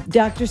 but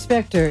Dr.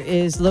 Spector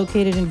is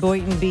located in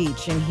Boynton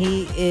Beach, and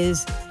he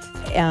is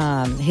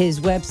his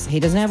website. He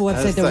doesn't have a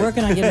website. They're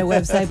working on getting a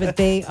website, but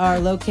they are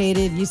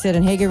located, you said,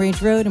 on Hager Range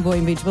Road and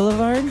Boynton Beach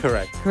Boulevard?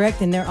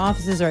 Correct. And their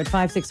offices are at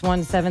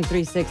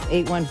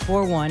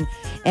 561-736-8141.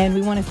 And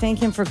we want to thank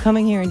him for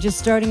coming here and just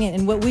starting it.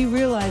 And what we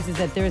realize is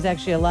that there is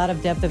actually a lot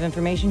of depth of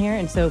information here.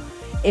 And so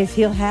if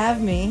he'll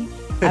have me,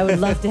 I would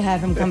love to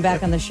have him come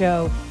back on the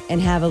show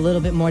and have a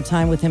little bit more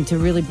time with him to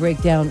really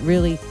break down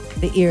the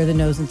ear, the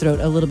nose, and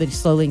throat a little bit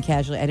slowly and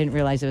casually. I didn't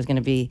realize it was going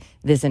to be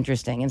this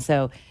interesting. And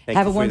so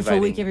have a wonderful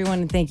week, everyone,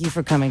 and thank you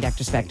for coming,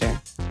 Dr. Spector.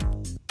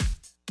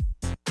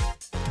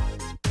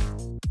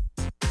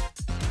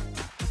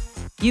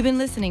 You've been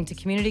listening to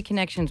Community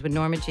Connections with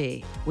Norma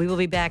G. We will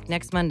be back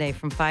next Monday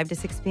from 5 to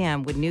 6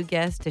 p.m. with new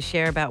guests to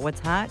share about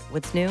what's hot,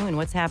 what's new, and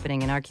what's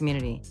happening in our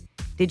community.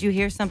 Did you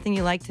hear something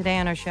you liked today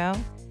on our show?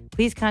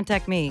 Please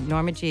contact me,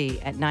 Norma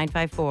G, at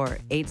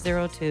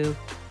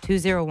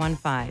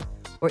 954-802-2015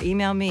 or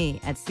email me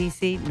at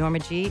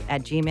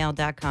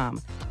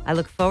ccnormag@gmail.com. I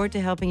look forward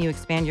to helping you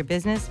expand your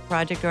business,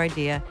 project, or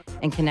idea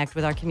and connect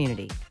with our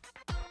community.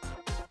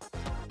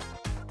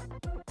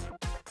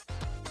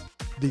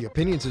 The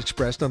opinions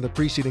expressed on the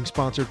preceding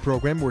sponsored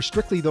program were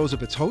strictly those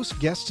of its hosts,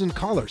 guests, and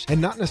callers,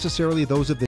 and not necessarily those of the